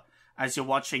shoulder as you're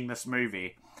watching this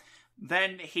movie.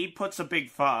 Then he puts a big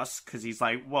fuss because he's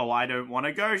like, well, I don't want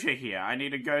to go to here. I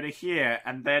need to go to here.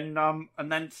 And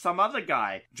then some other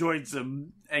guy joins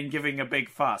him and giving a big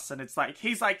fuss. And it's like,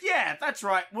 he's like, yeah, that's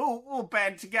right. We'll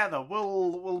band together.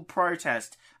 We'll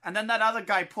protest. And then that other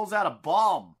guy pulls out a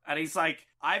bomb and he's like,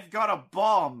 I've got a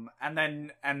bomb. And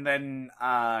then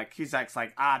Cusack's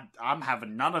like, I'm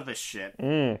having none of this shit.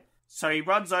 So he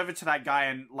runs over to that guy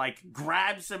and, like,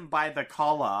 grabs him by the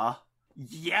collar,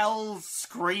 yells,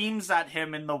 screams at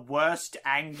him in the worst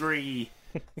angry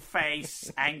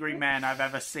face, angry man I've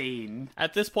ever seen.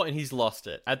 At this point, he's lost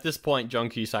it. At this point, John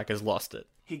Cusack has lost it.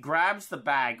 He grabs the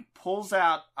bag, pulls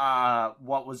out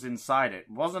what was inside it.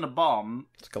 It wasn't a bomb.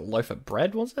 It's like a loaf of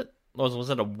bread, was it? Or was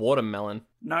it a watermelon?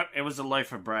 No, it was a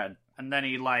loaf of bread. and then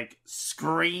he, like,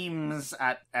 screams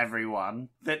at everyone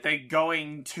that they're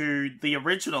going to the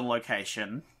original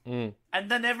location, and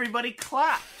then everybody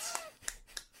claps.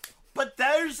 But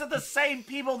those are the same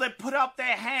people that put up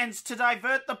their hands to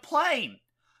divert the plane.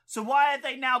 So why are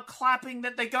they now clapping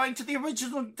that they're going to the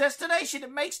original destination?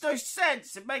 It makes no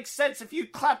sense. It makes sense if you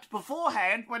clapped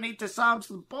beforehand when he disarms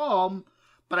the bomb.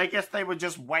 But I guess they were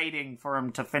just waiting for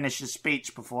him to finish his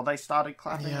speech before they started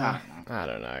clapping. Yeah, I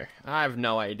don't know. I have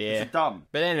no idea. It's dumb.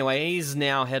 But anyway, he's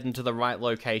now heading to the right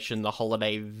location, the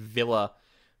Holiday Villa,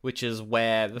 which is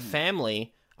where the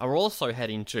family are also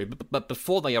heading to. But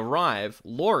before they arrive,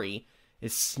 Laurie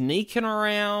is sneaking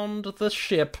around the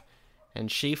ship, and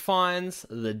she finds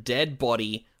the dead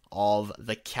body of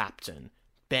the captain.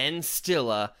 Ben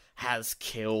Stiller has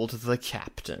killed the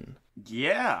captain.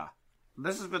 Yeah.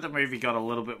 This is where the movie got a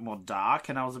little bit more dark,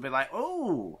 and I was a bit like,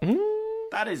 oh,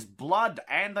 that is blood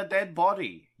and a dead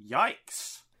body.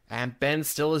 Yikes. And Ben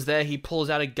Stiller's there. He pulls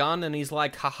out a gun, and he's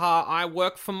like, haha, I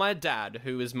work for my dad,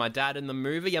 who is my dad in the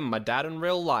movie and my dad in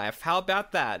real life. How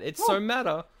about that? It's so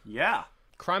meta. Yeah.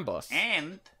 Crime boss.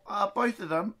 And both of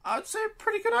them, I'd say,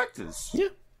 pretty good actors. Yeah.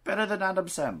 Better than Adam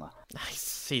Sandler.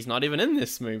 He's not even in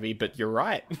this movie, but you're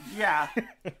right. Yeah.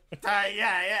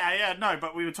 Yeah. No,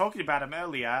 but we were talking about him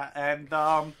earlier, and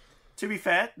to be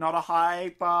fair, not a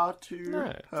high bar to...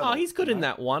 No. Oh, he's good in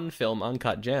that one film,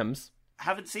 Uncut Gems.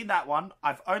 Haven't seen that one.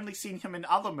 I've only seen him in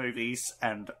other movies,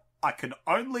 and I can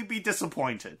only be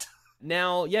disappointed.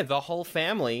 Now, yeah, the whole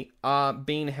family are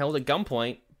being held at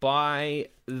gunpoint by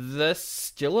the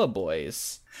Stiller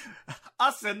boys.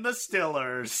 Us and the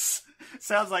Stillers.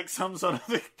 Sounds like some sort of,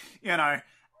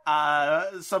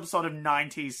 some sort of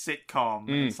 90s sitcom.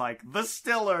 It's like, the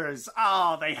Stillers,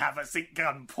 they have us at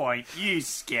gunpoint, you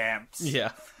scamps.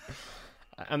 Yeah.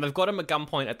 And they've got him at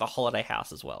gunpoint at the Holiday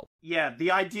House as well. Yeah,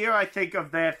 the idea, I think,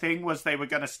 of their thing was they were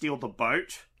going to steal the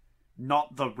boat,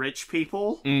 not the rich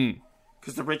people.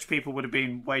 Because the rich people would have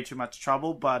been way too much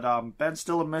trouble, but Ben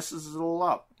Stiller messes it all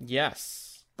up. Yes.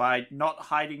 By not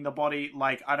hiding the body,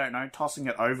 like, I don't know, tossing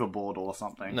it overboard or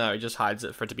something. No, he just hides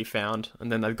it for it to be found,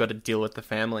 and then they've got to deal with the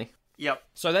family. Yep.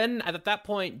 So then, at that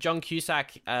point, John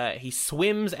Cusack, he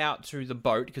swims out to the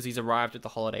boat, because he's arrived at the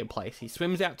holiday place. He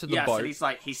swims out to the boat. So he's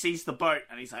like, he sees the boat,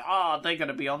 and he's like, they're going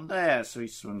to be on there, so he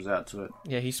swims out to it.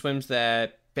 Yeah, he swims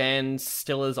there. Ben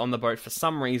Stiller's on the boat for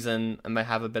some reason, and they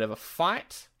have a bit of a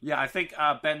fight. Yeah, I think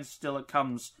Ben Stiller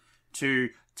comes to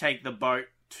take the boat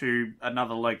to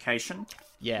another location.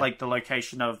 Yeah. Like the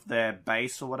location of their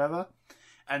base or whatever.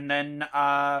 And then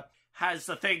has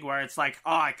the thing where it's like,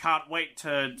 I can't wait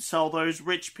to sell those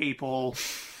rich people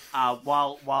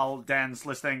while Dan's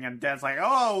listening, and Dan's like,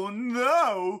 oh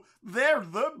no, they're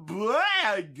the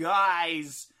bad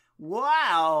guys.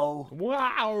 Wow.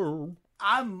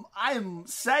 I'm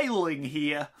sailing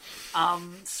here.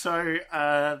 So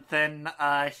then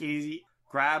he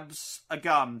grabs a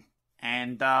gun.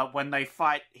 And when they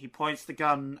fight, he points the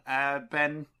gun at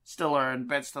Ben Stiller, and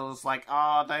Ben Stiller's like,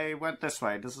 they went this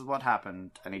way, this is what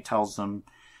happened. And he tells them,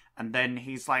 and then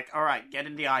he's like, alright, get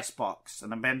in the icebox.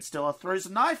 And then Ben Stiller throws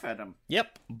a knife at him.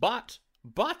 Yep, but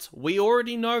we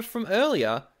already know from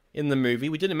earlier in the movie,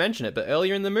 we didn't mention it, but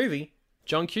earlier in the movie,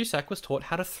 John Cusack was taught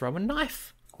how to throw a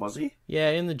knife. Was he?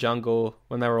 Yeah, in the jungle,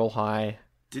 when they were all high.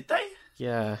 Did they?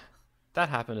 Yeah, that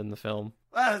happened in the film.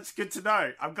 Well, that's good to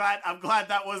know. I'm glad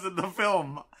that was in the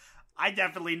film. I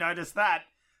definitely noticed that.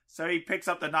 So he picks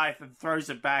up the knife and throws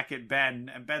it back at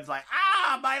Ben, and Ben's like,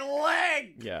 my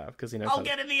leg! Yeah, because he knows I'll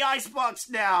get in the icebox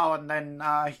now! And then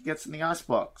he gets in the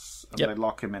icebox, and they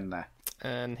lock him in there.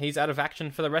 And he's out of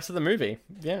action for the rest of the movie.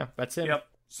 Yeah, that's him. Yep.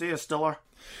 See ya, Stiller.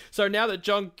 So now that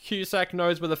John Cusack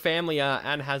knows where the family are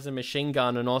and has a machine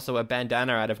gun and also a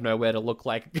bandana out of nowhere to look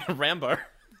like Rambo...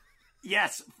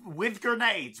 Yes, with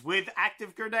grenades, with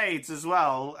active grenades as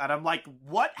well. And I'm like,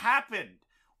 what happened?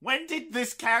 When did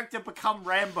this character become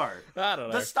Rambo? I don't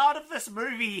know. The start of this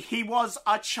movie, he was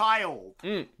a child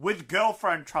with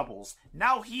girlfriend troubles.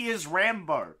 Now he is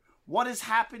Rambo. What has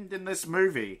happened in this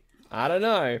movie? I don't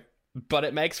know, but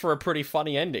it makes for a pretty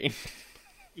funny ending.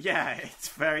 Yeah, it's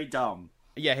very dumb.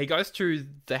 Yeah, he goes to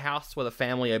the house where the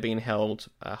family are being held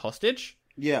hostage.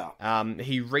 Yeah.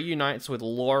 He reunites with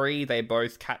Laurie. They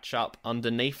both catch up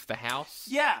underneath the house.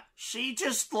 Yeah, she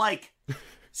just, like,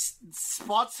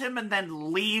 spots him and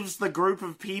then leaves the group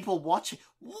of people watching.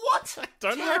 What?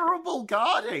 Terrible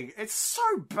guarding. It's so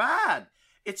bad.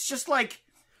 It's just like,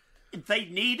 they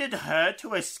needed her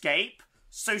to escape,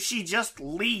 so she just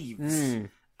leaves.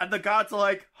 And the guards are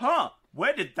like,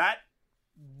 where did that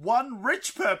one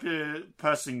rich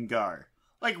person go?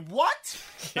 Like, what?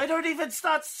 They don't even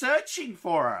start searching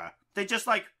for her. They're just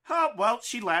like, Oh, well,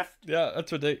 she left. Yeah,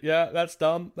 that's ridiculous. Yeah, that's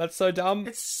dumb. That's so dumb.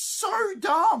 It's so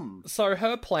dumb. So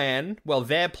her plan, well,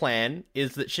 their plan,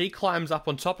 is that she climbs up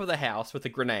on top of the house with a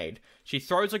grenade. She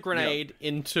throws a grenade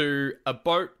into a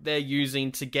boat they're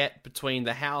using to get between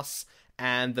the house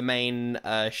and the main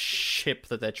ship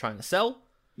that they're trying to sell.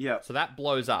 Yeah. So that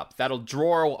blows up. That'll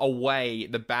draw away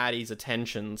the baddies'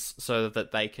 attentions so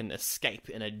that they can escape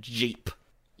in a jeep.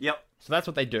 Yep. So that's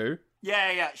what they do.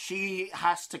 Yeah. She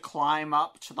has to climb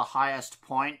up to the highest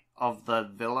point of the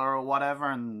villa or whatever,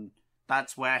 and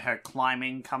that's where her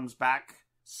climbing comes back.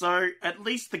 So at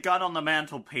least the gun on the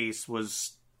mantelpiece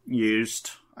was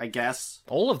used, I guess.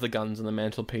 All of the guns on the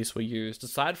mantelpiece were used,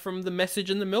 aside from the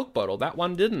message in the milk bottle. That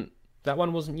one didn't. That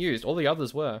one wasn't used. All the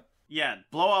others were. Yeah,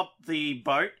 blow up the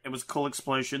boat. It was a cool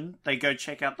explosion. They go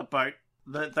check out the boat.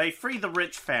 They free the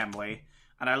rich family,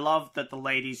 and I love that the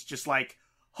lady's just like,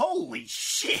 holy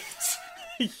shit!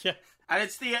 Yeah. And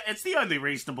it's the only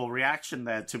reasonable reaction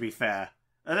there, to be fair.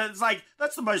 And it's like,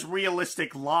 that's the most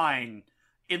realistic line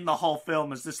in the whole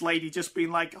film, is this lady just being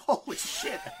like, holy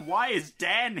shit, why is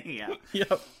Dan here?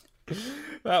 Yep.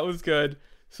 That was good.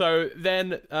 So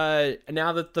then,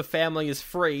 now that the family is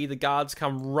free, the guards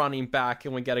come running back,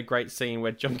 and we get a great scene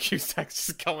where John Cusack's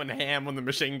just going ham on the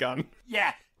machine gun.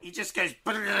 Yeah, he just goes,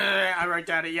 I wrote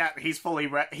down it, yeah, he's fully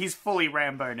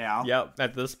Rambo now. Yep,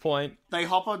 at this point. They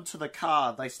hop onto the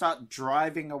car, they start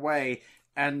driving away,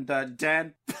 and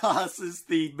Dan passes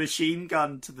the machine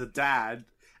gun to the dad,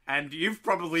 and you've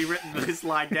probably written this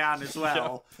line down as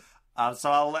well. Yep. So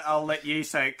I'll let you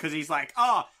say it, because he's like,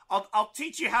 I'll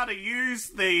teach you how to use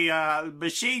the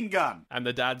machine gun. And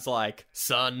the dad's like,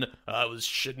 son, I was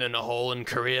shitting in a hole in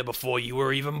Korea before you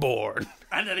were even born.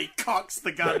 And then he cocks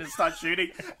the gun and starts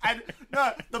shooting. And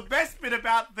no, the best bit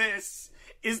about this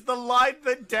is the line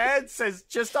that Dad says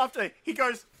just after. He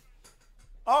goes,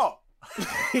 oh.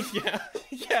 Yeah,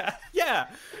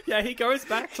 he goes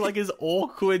back to like his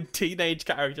awkward teenage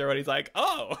character and he's like,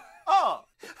 oh.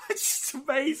 It's just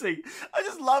amazing. I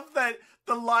just love that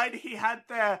the line he had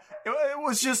there, it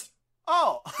was just,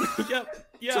 oh.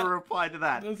 Yep. To reply to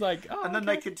that. It was like, oh, and then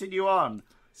they continue on.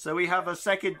 So we have a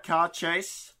second car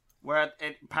chase where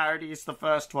it parodies the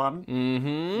first one.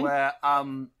 Mm-hmm. Where,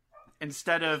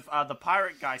 instead of the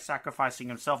pirate guy sacrificing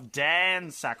himself,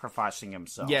 Dan's sacrificing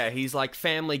himself. Yeah, he's like,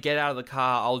 family, get out of the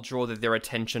car. I'll draw their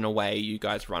attention away. You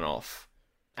guys run off.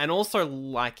 And also,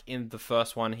 like in the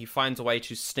first one, he finds a way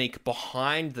to sneak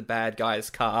behind the bad guy's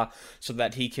car so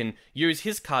that he can use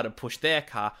his car to push their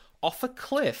car off a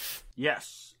cliff.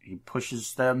 Yes, he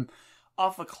pushes them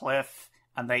off a cliff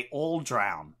and they all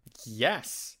drown.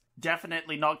 Yes.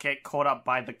 Definitely not get caught up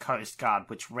by the Coast Guard,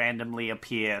 which randomly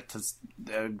appear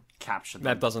to capture them.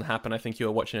 That doesn't happen. I think you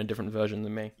were watching a different version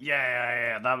than me.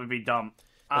 Yeah, that would be dumb.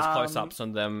 There's close-ups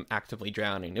on them actively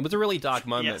drowning. It was a really dark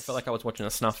moment. Yes. It felt like I was watching a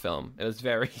snuff film. It was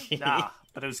very...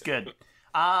 but it was good.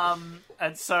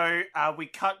 And so we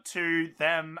cut to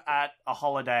them at a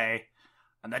holiday,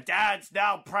 and the dad's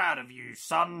now proud of you,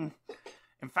 son.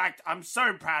 In fact, I'm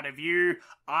so proud of you,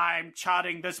 I'm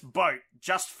charting this boat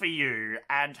just for you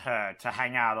and her to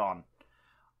hang out on.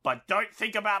 But don't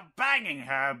think about banging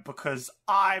her, because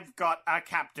I've got a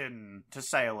captain to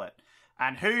sail it.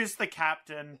 And who's the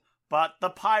captain but the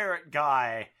pirate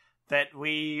guy that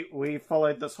we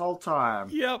followed this whole time?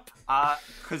 Yep.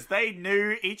 Because they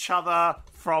knew each other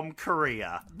from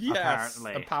Korea,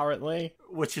 apparently.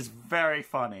 Which is very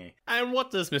funny. And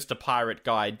what does Mr. Pirate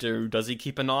Guy do? Does he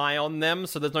keep an eye on them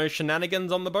so there's no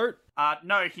shenanigans on the boat?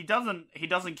 No, he doesn't. He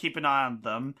doesn't keep an eye on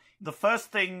them. The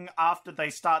first thing after they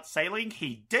start sailing,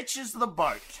 he ditches the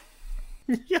boat.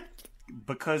 Yep.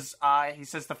 Because he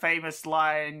says the famous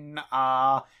line,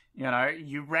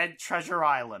 you read Treasure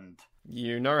Island.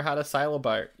 You know how to sail a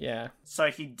boat, yeah.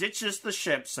 So he ditches the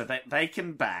ship so that they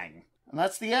can bang. And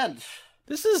that's the end.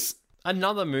 This is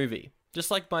another movie,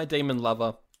 just like My Demon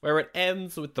Lover, where it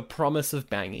ends with the promise of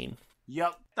banging.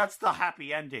 Yep, that's the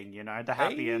happy ending, The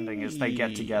happy ending is they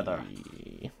get together.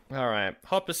 Alright,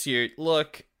 Hot Pursuit.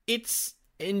 Look, it's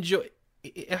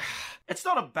It's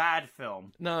not a bad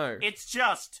film. No. It's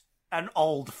just an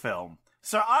old film.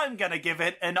 So I'm gonna give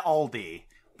it an oldie.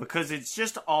 Because it's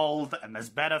just old and there's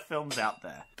better films out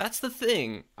there. That's the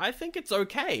thing. I think it's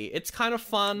okay. It's kind of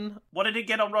fun. What did it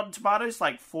get on Rotten Tomatoes?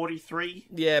 Like 43?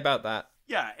 Yeah, about that.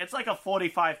 Yeah, it's like a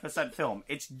 45% film.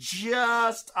 It's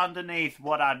just underneath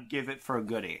what I'd give it for a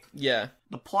goodie. Yeah.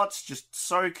 The plot's just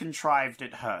so contrived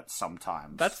it hurts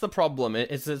sometimes. That's the problem.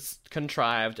 It's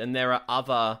contrived, and there are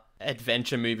other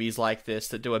adventure movies like this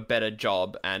that do a better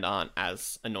job and aren't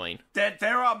as annoying.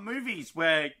 There are movies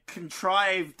where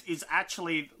contrived is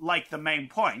actually like the main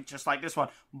point, just like this one,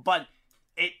 but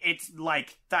it's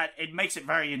like that. It makes it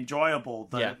very enjoyable.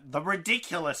 The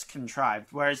ridiculous contrived,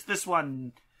 whereas this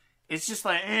one, it's just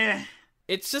like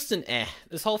It's just an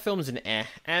This whole film's an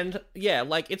and yeah,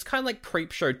 like it's kind of like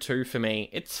Creepshow 2 for me.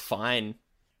 It's fine.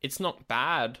 It's not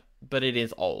bad, but it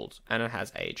is old and it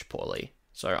has aged poorly.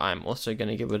 So I'm also going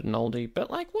to give it an oldie,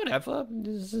 but like whatever,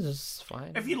 this is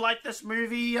fine. If you like this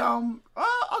movie, I'll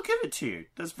give it to you.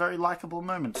 There's very likable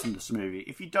moments in this movie.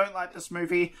 If you don't like this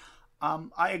movie,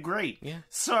 I agree. Yeah.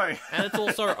 So and it's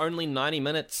also only 90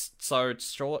 minutes, so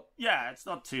it's short. Yeah, it's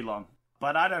not too long.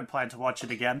 But I don't plan to watch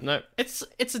it again. No, it's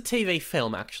a TV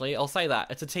film actually. I'll say that.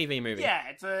 It's a TV movie. Yeah,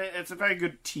 it's a very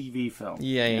good TV film.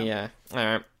 Yeah. All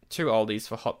right. 2 oldies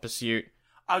for Hot Pursuit.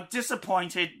 I'm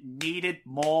disappointed. Needed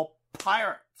more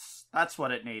pirates. That's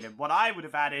what it needed. What I would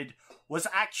have added was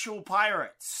actual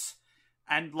pirates.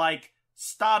 And, like,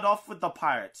 start off with the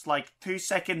pirates, like, 2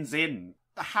 seconds in.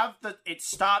 Have it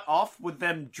start off with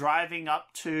them driving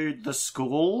up to the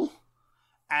school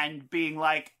and being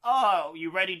like, oh,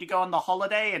 you ready to go on the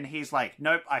holiday? And he's like,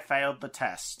 nope, I failed the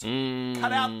test.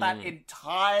 Cut out that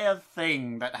entire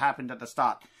thing that happened at the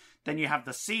start. Then you have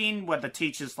the scene where the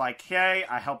teacher's like, hey,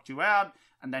 I helped you out.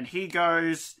 And then he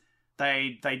goes,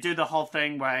 they do the whole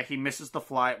thing where he misses the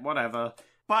flight, whatever.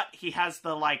 But he has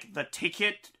the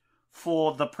ticket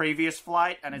for the previous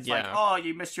flight. And it's like, oh,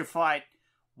 you missed your flight.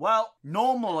 Well,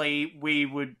 normally we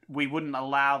wouldn't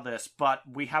allow this, but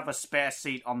we have a spare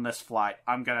seat on this flight.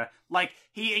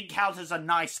 He encounters a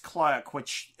nice clerk,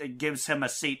 which gives him a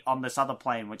seat on this other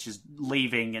plane, which is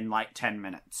leaving in 10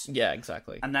 minutes. Yeah,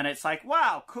 exactly. And then it's like,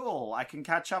 wow, cool, I can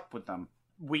catch up with them.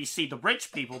 We see the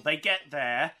rich people, they get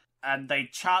there, and they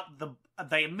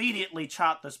immediately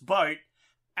chart this boat,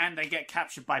 and they get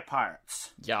captured by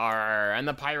pirates. Yar, and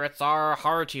the pirates are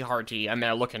hearty, and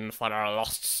they're looking for a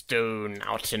lost stone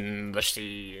out in the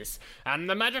seas. And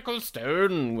the magical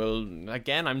stone will...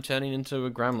 Again, I'm turning into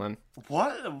a gremlin.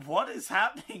 What is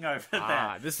happening over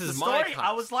there? This is the my story, cut.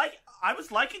 I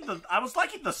was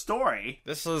liking the story.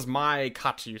 This is my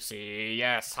cut, you see.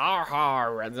 Yes,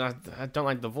 har. I don't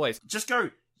like the voice. Just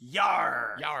go...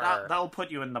 Yar! Yar. That'll put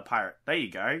you in the pirate. There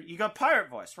you go. You got pirate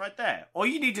voice right there. All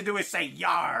you need to do is say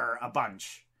yar a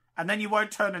bunch. And then you won't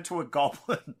turn into a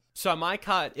goblin. So my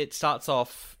cut, it starts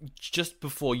off just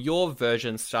before your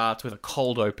version starts with a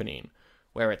cold opening,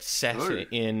 where it's set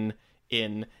in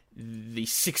the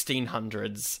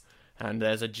 1600s. And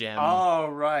there's a gem. Oh,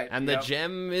 right. And the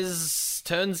gem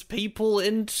turns people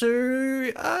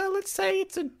into, let's say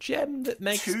it's a gem that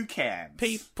makes... toucans.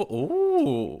 People...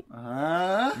 Ooh.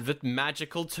 The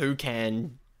magical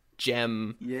toucan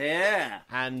gem. Yeah.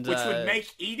 And which would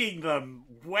make eating them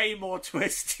way more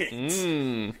twisted.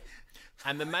 And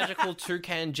the magical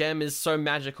toucan gem is so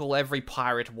magical, every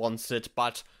pirate wants it,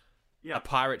 but... Yeah. A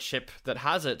pirate ship that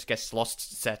has it gets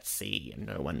lost at sea, and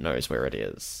no one knows where it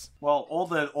is. Well, all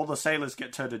the sailors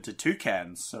get turned into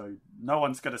toucans, so no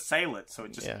one's going to sail it, so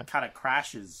it just kind of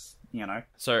crashes, you know?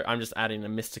 So I'm just adding a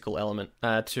mystical element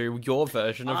to your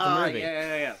version of the movie.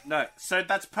 Yeah. No, so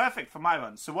that's perfect for my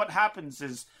one. So what happens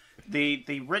is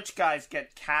the rich guys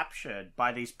get captured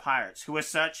by these pirates who are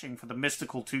searching for the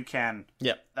mystical toucan.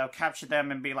 Yep. They'll capture them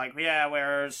and be like, yeah,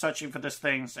 we're searching for this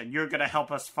thing, and you're going to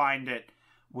help us find it.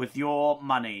 With your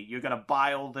money, you're going to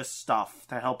buy all this stuff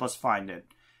to help us find it.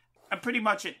 And pretty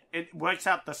much it works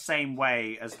out the same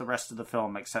way as the rest of the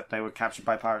film, except they were captured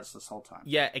by pirates this whole time.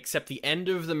 Yeah, except the end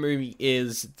of the movie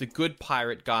is the good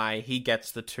pirate guy, he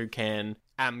gets the toucan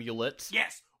amulet.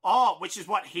 Yes! Oh, which is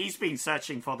what he's been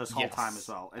searching for this whole time as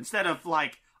well. Instead of,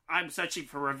 I'm searching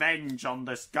for revenge on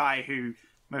this guy who...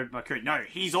 No,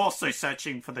 he's also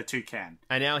searching for the toucan.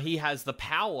 And now he has the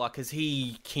power, because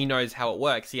he knows how it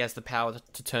works. He has the power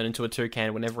to turn into a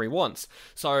toucan whenever he wants.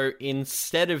 So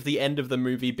instead of the end of the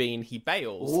movie being he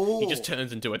bails, he just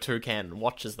turns into a toucan and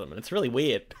watches them. And it's really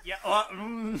weird. Yeah,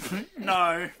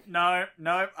 no,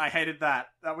 I hated that.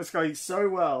 That was going so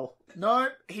well. No,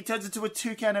 he turns into a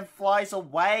toucan and flies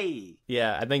away.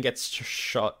 Yeah, and then gets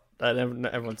shot. And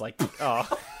everyone's like,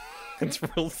 oh, it's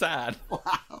real sad.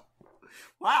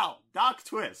 Wow, dark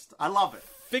twist. I love it.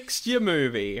 Fixed your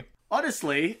movie.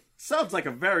 Honestly, sounds like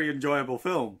a very enjoyable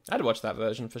film. I'd watch that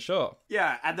version for sure.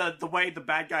 Yeah, and the way the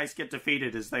bad guys get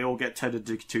defeated is they all get turned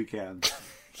into toucans.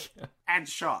 And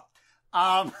shot.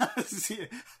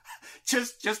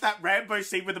 Just that Rambo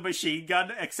scene with the machine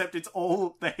gun, except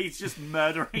he's just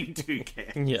murdering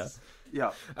toucans.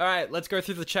 Yeah. All right, let's go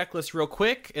through the checklist real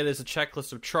quick. It is a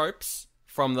checklist of tropes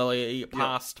from the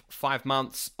past 5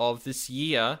 months of this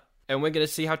year. And we're going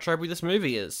to see how tropey this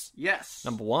movie is. Yes.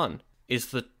 Number 1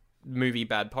 is the movie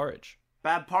Bad Porridge.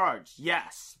 Bad porridge,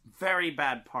 yes. Very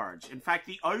bad porridge. In fact,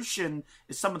 the ocean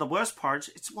is some of the worst porridge.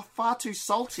 It's far too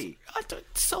salty.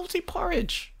 Salty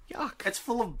porridge. Yuck. It's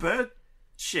full of bird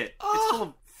shit. It's full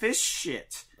of fish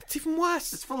shit. It's even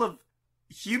worse. It's full of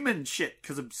human shit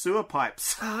because of sewer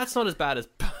pipes. That's not as bad as...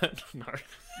 No.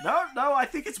 No, I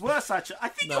think it's worse, actually. I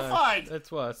think you'll find...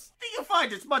 It's worse. I think you'll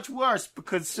find it's much worse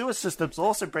because sewer systems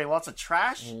also bring lots of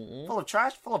trash. Full of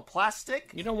trash, full of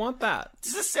plastic. You don't want that.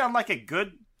 Does this sound like a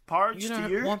good porridge to you?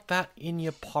 You don't want that in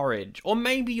your porridge. Or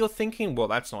maybe you're thinking, well,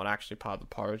 that's not actually part of the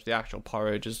porridge. The actual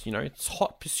porridge is, it's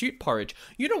hot pursuit porridge.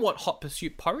 You don't want hot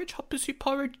pursuit porridge. Hot pursuit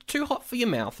porridge, too hot for your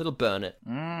mouth. It'll burn it.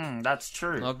 That's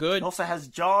true. Not good. It also has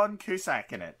John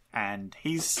Cusack in it, and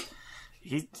he's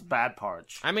bad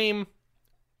porridge. I mean...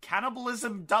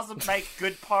 Cannibalism doesn't make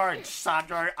good porridge,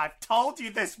 Sandro. I've told you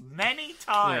this many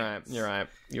times. You're right.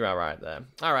 You are right there.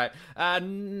 All right.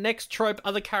 Next trope,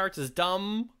 other characters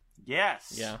dumb.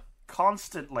 Yes. Yeah.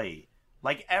 Constantly.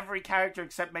 Like every character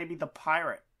except maybe the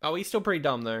pirate. Oh, he's still pretty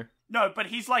dumb, though. No, but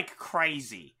he's like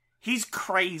crazy. He's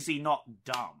crazy, not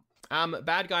dumb.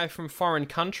 Bad guy from foreign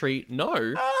country.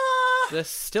 No. The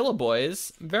Stiller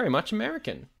boys, very much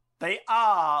American. They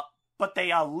are... But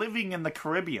they are living in the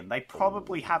Caribbean. They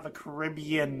probably have a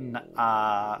Caribbean,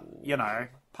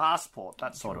 passport,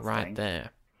 that sort of thing. Right there.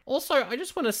 Also, I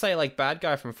just want to say, bad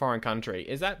guy from foreign country.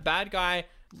 Is that bad guy,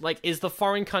 is the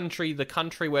foreign country the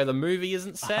country where the movie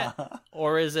isn't set?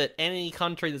 Or is it any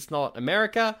country that's not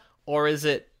America? Or is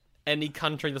it any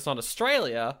country that's not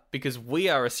Australia? Because we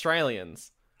are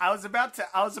Australians. I was about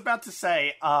to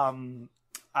say,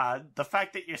 the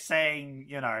fact that you're saying,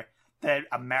 that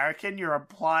American, you're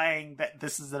implying that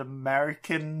this is an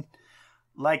American,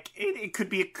 it could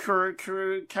be a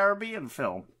Caribbean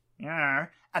film. Yeah.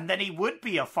 And then he would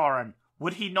be a foreign.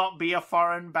 Would he not be a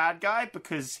foreign bad guy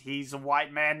because he's a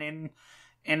white man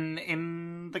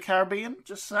in the Caribbean?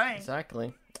 Just saying.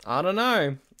 Exactly. I don't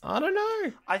know.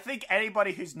 I think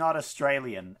anybody who's not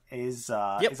Australian is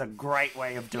a great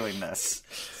way of doing this.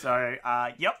 So,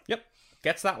 Yep.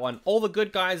 Gets that one. All the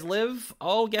good guys live?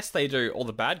 Oh, yes they do. All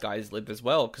the bad guys live as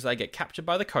well, because they get captured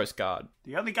by the Coast Guard.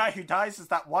 The only guy who dies is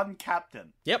that one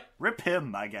captain. Yep. Rip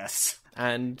him, I guess.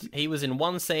 And he was in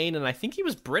one scene, and I think he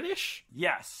was British?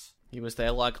 Yes. He was there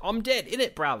I'm dead,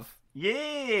 innit, bruv?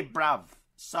 Yeah, bruv.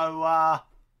 So,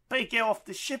 better get off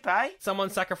the ship, eh? Someone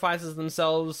sacrifices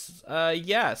themselves.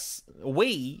 Yes.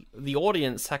 We, the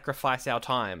audience, sacrifice our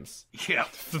times. Yeah.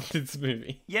 For this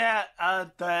movie. Yeah,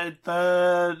 the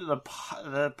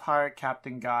pirate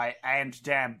captain guy and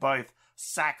Dan both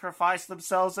sacrifice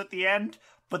themselves at the end,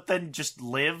 but then just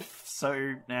live.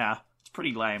 So, yeah, it's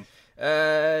pretty lame.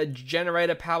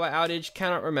 Generator power outage,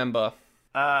 cannot remember.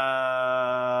 No,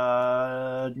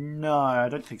 I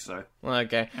don't think so.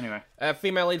 Okay. Anyway.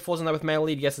 Female lead falls in love with male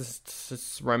lead. Yes,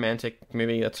 it's a romantic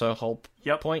movie. That's a whole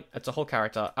point. It's a whole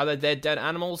character. Are there dead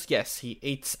animals? Yes, he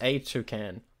eats a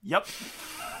toucan. Yep.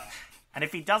 And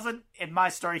if he doesn't, in my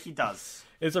story, he does.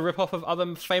 It's a rip-off of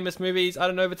other famous movies. I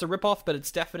don't know if it's a rip-off, but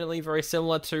it's definitely very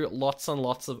similar to lots and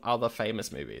lots of other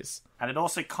famous movies. And it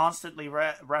also constantly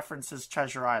references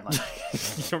Treasure Island.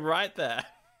 You're right there.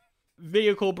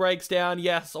 Vehicle breaks down,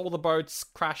 yes, all the boats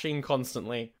crashing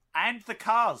constantly. And the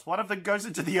cars. One of them goes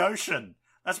into the ocean.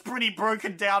 That's pretty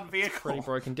broken down vehicle. Pretty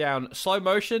broken down. Slow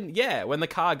motion, yeah, when the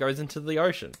car goes into the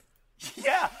ocean.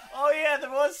 Yeah. Oh yeah, there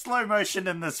was slow motion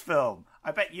in this film.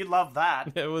 I bet you love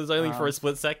that. It was only for a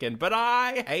split second, but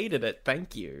I hated it.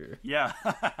 Thank you. Yeah.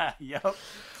 Yep.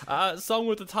 Song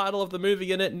with the title of the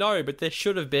movie in it? No, but there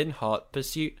should have been Hot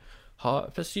Pursuit.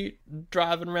 Hot Pursuit,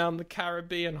 driving around the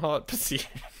Caribbean, Hot Pursuit.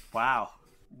 Wow.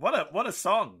 What a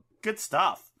song. Good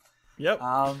stuff. Yep.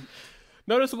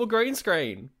 Noticeable green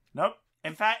screen. Nope.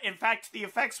 In fact, the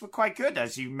effects were quite good,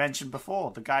 as you mentioned before.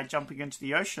 The guy jumping into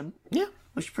the ocean. Yeah.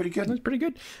 Was pretty good. It was pretty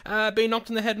good. Being knocked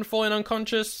in the head and falling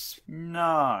unconscious. No.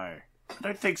 I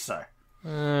don't think so.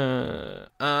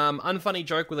 Unfunny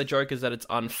joke with a joke is that it's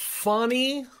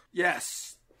unfunny.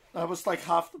 Yes. That was like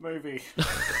half the movie.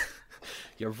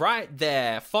 You're right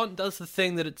there. Font does the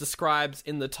thing that it describes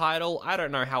in the title. I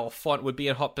don't know how a font would be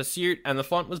in Hot Pursuit, and the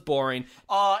font was boring.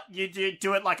 Oh, you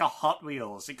do it like a Hot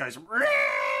Wheels. It goes...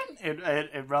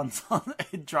 It runs on...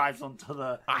 It drives onto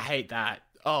the... I hate that.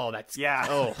 Oh, that's... Yeah.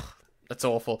 Oh, that's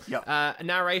awful. Yep.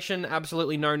 Narration,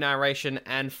 absolutely no narration,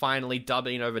 and finally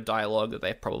dubbing over dialogue that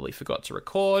they probably forgot to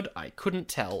record. I couldn't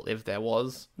tell if there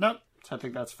was. Nope. I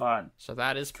think that's fine. So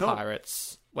that is cool.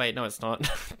 Pirates. Wait, no, it's not.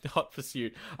 Hot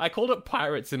Pursuit. I called it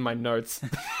Pirates in my notes.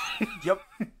 Yep.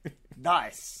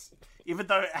 Nice. Even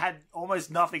though it had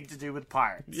almost nothing to do with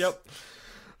pirates. Yep.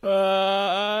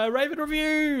 Raven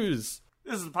reviews.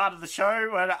 This is the part of the show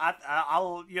where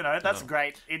I'll that's a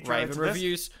great intro Raven to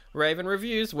Reviews. Raven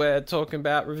Reviews. We're talking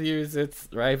about reviews. It's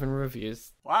Raven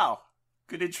Reviews. Wow.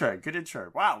 Good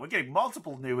intro. Wow, we're getting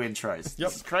multiple new intros.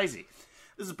 This is crazy.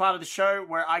 This is a part of the show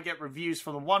where I get reviews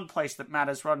from the one place that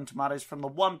matters, Rotten Tomatoes, from the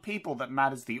one people that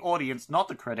matters, the audience, not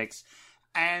the critics.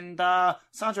 And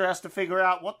Sandra has to figure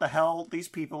out what the hell these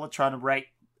people are trying to rate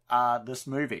this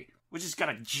movie. We're just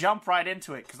going to jump right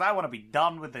into it, because I want to be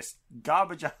done with this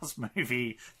garbage-ass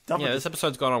movie. This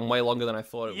episode's gone on way longer than I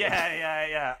thought it would.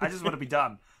 Yeah. I just want to be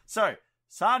done. So,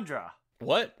 Sandra.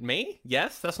 What? Me?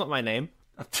 Yes? That's not my name.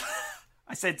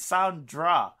 I said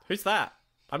Sandra. Who's that?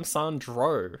 I'm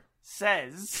Sandro.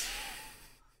 Says,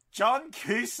 John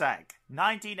Cusack,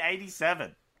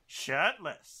 1987,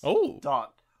 shirtless. Oh.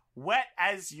 Dot. Wet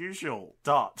as usual.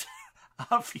 Dot.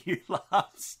 A few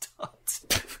laughs. Dot.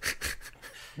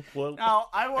 Well, now,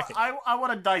 I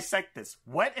want to dissect this.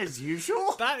 Wet as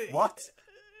usual? What?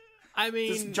 I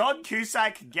mean... Does John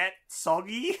Cusack get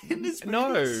soggy in this movie?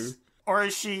 No. Or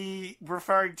is she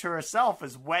referring to herself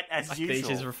as wet as usual? I think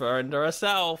she's referring to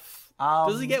herself.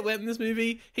 Does he get wet in this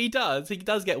movie? He does. He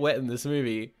does get wet in this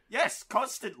movie. Yes,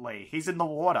 constantly. He's in the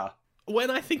water. When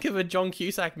I think of a John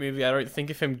Cusack movie, I don't think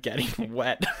of him getting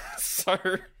wet. So...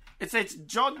 It's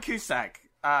John Cusack,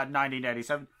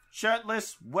 1987.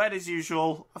 Shirtless, wet as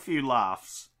usual, a few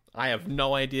laughs. I have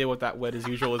no idea what that wet as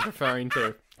usual is referring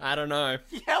to. I don't know.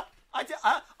 Yep.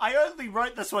 I only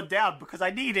wrote this one down because I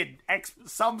needed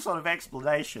some sort of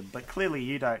explanation, but clearly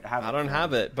you don't have it. I don't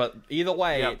have it, but either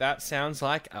way, that sounds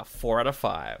like a 4 out of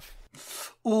 5.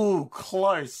 Ooh,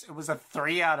 close. It was a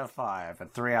 3 out of 5. A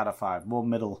 3 out of 5. More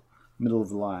middle of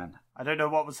the line. I don't know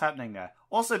what was happening there.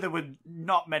 Also, there were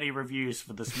not many reviews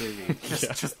for this movie.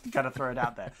 Just gotta throw it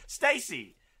out there.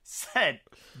 Stacey said,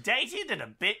 dated and a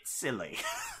bit silly.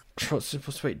 Short,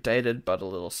 simple, sweet, dated, but a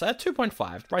little sad.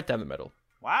 2.5, right down the middle.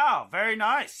 Wow, very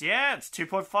nice. Yeah, it's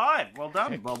 2.5. Well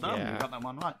done. Heck Well done. yeah. You got that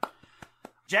one right.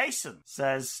 Jason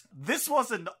says, this was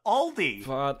an oldie.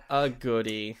 But a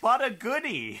goodie. But a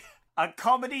goodie. A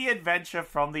comedy adventure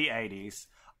from the 80s.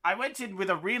 I went in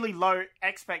with a really low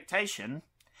expectation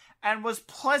and was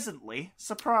pleasantly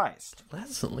surprised.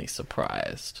 Pleasantly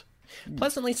surprised.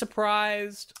 Pleasantly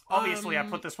surprised. Obviously, I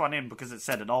put this one in because it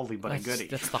said an oldie but a goodie.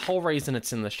 That's the whole reason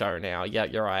it's in the show now. Yeah,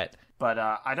 you're right. But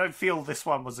I don't feel this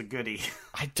one was a goodie.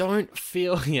 I don't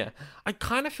feel... Yeah. I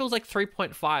kind of feels like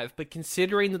 3.5, but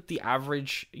considering that the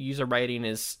average user rating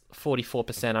is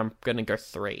 44%, I'm going to go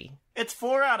 3. It's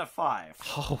 4 out of 5.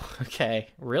 Oh, okay.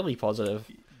 Really positive.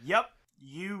 Yep.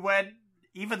 You went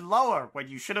even lower when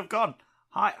you should have gone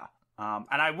higher. And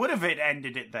I would have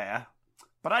ended it there.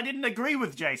 But I didn't agree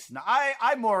with Jason.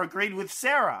 I more agreed with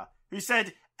Sarah, who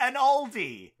said, an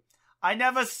oldie. I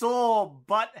never saw,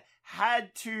 but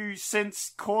had to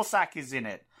since Corsac is in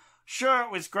it. Sure, it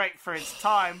was great for its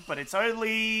time, but it's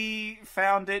only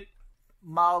found it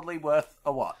mildly worth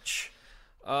a watch.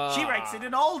 She rates it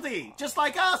an oldie, just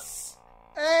like us.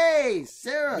 Hey,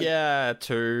 Sarah. Yeah,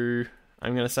 2.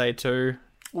 I'm going to say 2.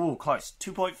 Ooh, close.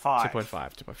 2.5.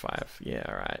 2.5. Yeah,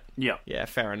 all right. Yeah. Yeah,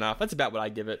 fair enough. That's about what I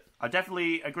give it. I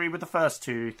definitely agree with the first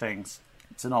two things.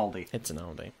 It's an oldie. It's an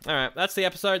oldie. All right, that's the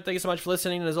episode. Thank you so much for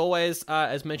listening. And as always,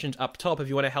 as mentioned up top, if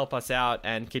you want to help us out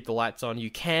and keep the lights on,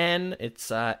 you can.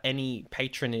 It's any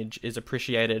patronage is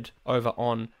appreciated over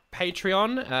on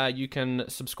Patreon. You can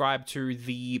subscribe to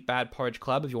the Bad Porridge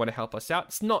Club if you want to help us out.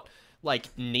 It's not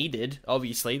needed,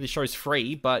 obviously. The show's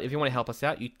free, but if you want to help us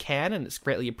out, you can, and it's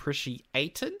greatly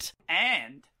appreciated.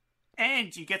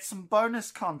 And you get some bonus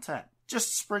content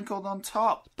just sprinkled on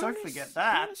top. Don't forget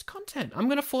that. Bonus content. I'm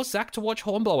going to force Zach to watch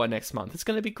Hornblower next month. It's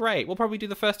going to be great. We'll probably do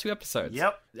the first 2 episodes.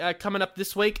 Yep. Coming up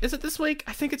this week. Is it this week?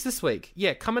 I think it's this week.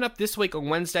 Yeah, coming up this week on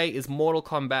Wednesday is Mortal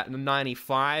Kombat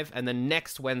 95, and then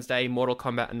next Wednesday, Mortal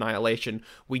Kombat Annihilation.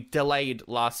 We delayed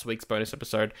last week's bonus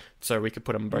episode so we could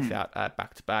put them both out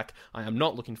back to back. I am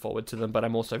not looking forward to them, but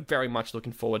I'm also very much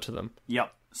looking forward to them.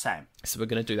 Yep. Same. So we're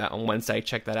going to do that on Wednesday.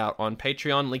 Check that out on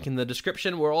Patreon. Link in the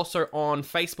description. We're also on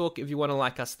Facebook if you want to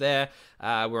like us there.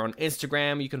 We're on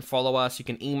Instagram. You can follow us. You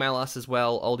can email us as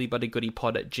well.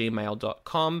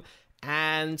 oldiebuttygoodypod@gmail.com.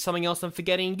 And something else I'm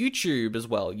forgetting, YouTube as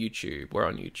well. YouTube. We're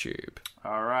on YouTube.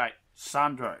 All right.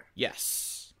 Sandro.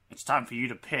 Yes. It's time for you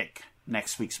to pick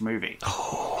next week's movie.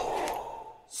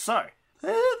 So,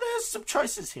 there's some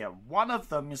choices here. One of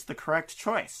them is the correct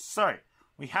choice. So,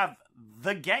 we have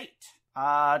The Gate.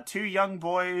 2 young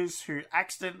boys who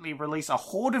accidentally release a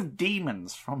horde of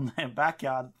demons from their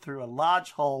backyard through a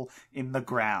large hole in the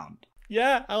ground.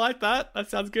 Yeah, I like that. That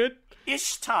sounds good.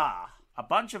 Ishtar. A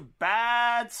bunch of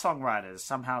bad songwriters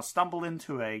somehow stumble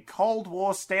into a Cold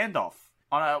War standoff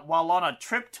while on a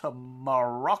trip to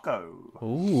Morocco.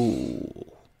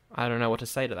 Ooh. I don't know what to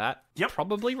say to that. Yep.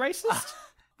 Probably racist?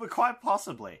 But quite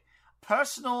possibly.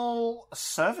 Personal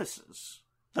services.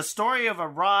 The story of a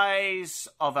rise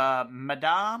of a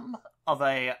madame of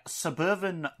a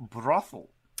suburban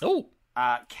brothel. Oh.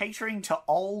 Catering to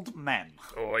old men.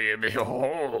 Oh, yeah, me.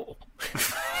 Oh.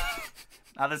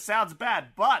 Now, this sounds bad,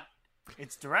 but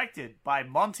it's directed by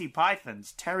Monty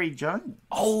Python's Terry Jones.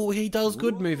 Oh, he does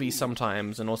good movies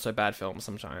sometimes and also bad films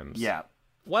sometimes. Yeah.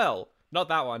 Well, not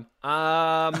that one.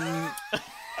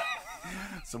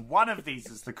 So one of these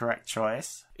is the correct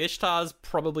choice. Ishtar's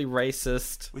probably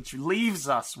racist. Which leaves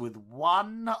us with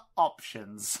one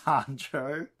option,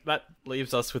 Sandro. That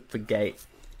leaves us with The Gate,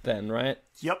 then, right?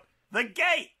 Yep. The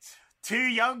Gate! 2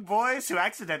 young boys who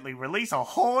accidentally release a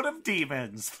horde of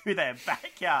demons through their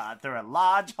backyard through a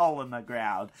large hole in the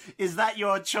ground. Is that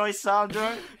your choice,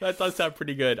 Sandro? That does sound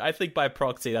pretty good. I think by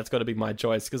proxy, that's got to be my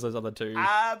choice, because those other two...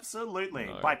 Absolutely.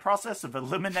 No. By process of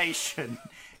elimination,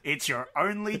 it's your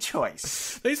only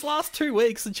choice. These last 2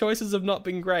 weeks, the choices have not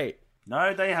been great.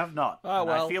 No, they have not. Oh,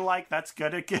 well. I feel like that's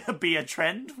going to be a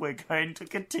trend we're going to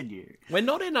continue. We're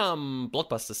not in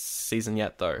Blockbuster season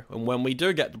yet, though. And when we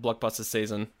do get the Blockbuster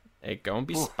season... It's going to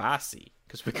be spicy,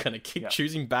 because we're going to keep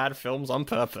choosing bad films on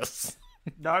purpose.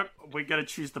 Nope, we're going to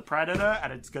choose The Predator,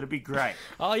 and it's going to be great.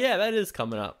 Oh, yeah, that is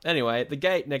coming up. Anyway, The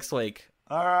Gate next week.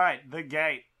 All right, The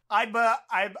Gate.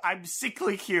 I'm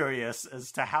sickly curious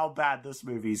as to how bad this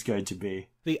movie is going to be.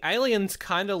 The aliens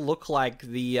kind of look like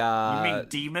the... You mean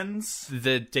demons?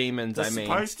 The demons, They're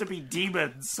supposed to be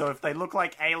demons, so if they look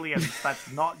like aliens,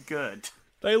 that's not good.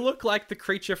 They look like the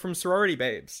creature from Sorority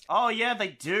Babes. Oh, yeah, they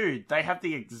do. They have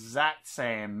the exact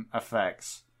same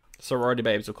effects. Sorority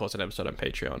Babes, of course, an episode on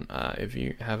Patreon, if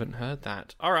you haven't heard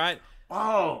that. All right.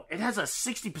 Oh, it has a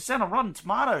 60% on Rotten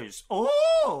Tomatoes.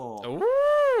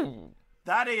 Ooh.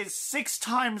 That is 6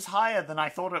 times higher than I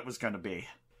thought it was going to be.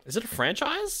 Is it a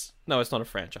franchise? No, it's not a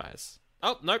franchise.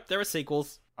 Oh, nope, there are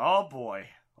sequels. Oh, boy.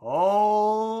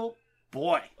 Oh,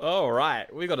 boy. All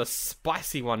right, we got a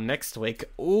spicy one next week.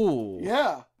 Ooh.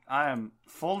 Yeah. I am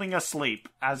falling asleep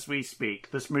as we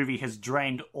speak. This movie has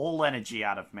drained all energy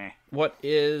out of me. Well,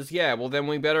 then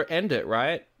we better end it,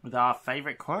 right? With our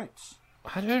favorite quotes.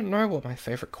 I don't know what my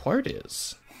favorite quote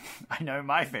is. I know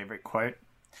my favorite quote.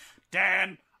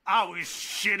 Dan, I was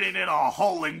shitting in a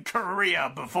hole in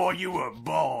Korea before you were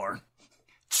born.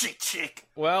 Chick.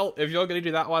 Well, if you're going to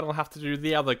do that one, I'll have to do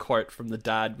the other quote from the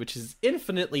dad, which is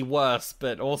infinitely worse,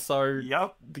 but also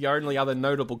the only other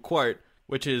notable quote,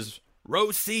 which is,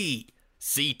 Row C,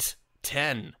 seat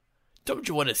 10. Don't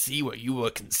you want to see where you were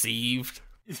conceived?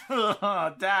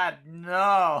 Dad,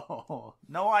 no.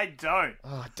 No, I don't.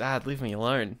 Oh, Dad, leave me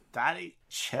alone. Daddy,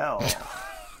 chill.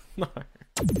 No.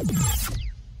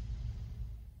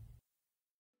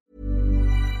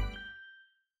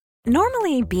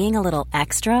 Normally, being a little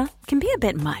extra can be a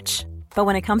bit much. But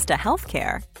when it comes to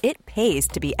healthcare, it pays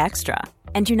to be extra.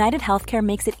 And United Healthcare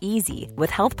makes it easy with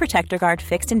Health Protector Guard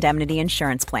fixed indemnity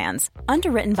insurance plans.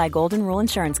 Underwritten by Golden Rule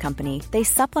Insurance Company, they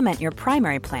supplement your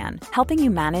primary plan, helping you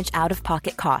manage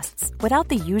out-of-pocket costs without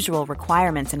the usual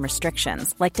requirements and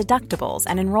restrictions like deductibles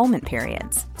and enrollment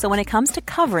periods. So when it comes to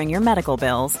covering your medical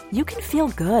bills, you can feel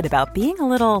good about being a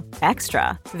little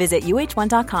extra. Visit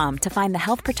UH1.com to find the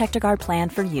Health Protector Guard plan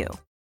for you.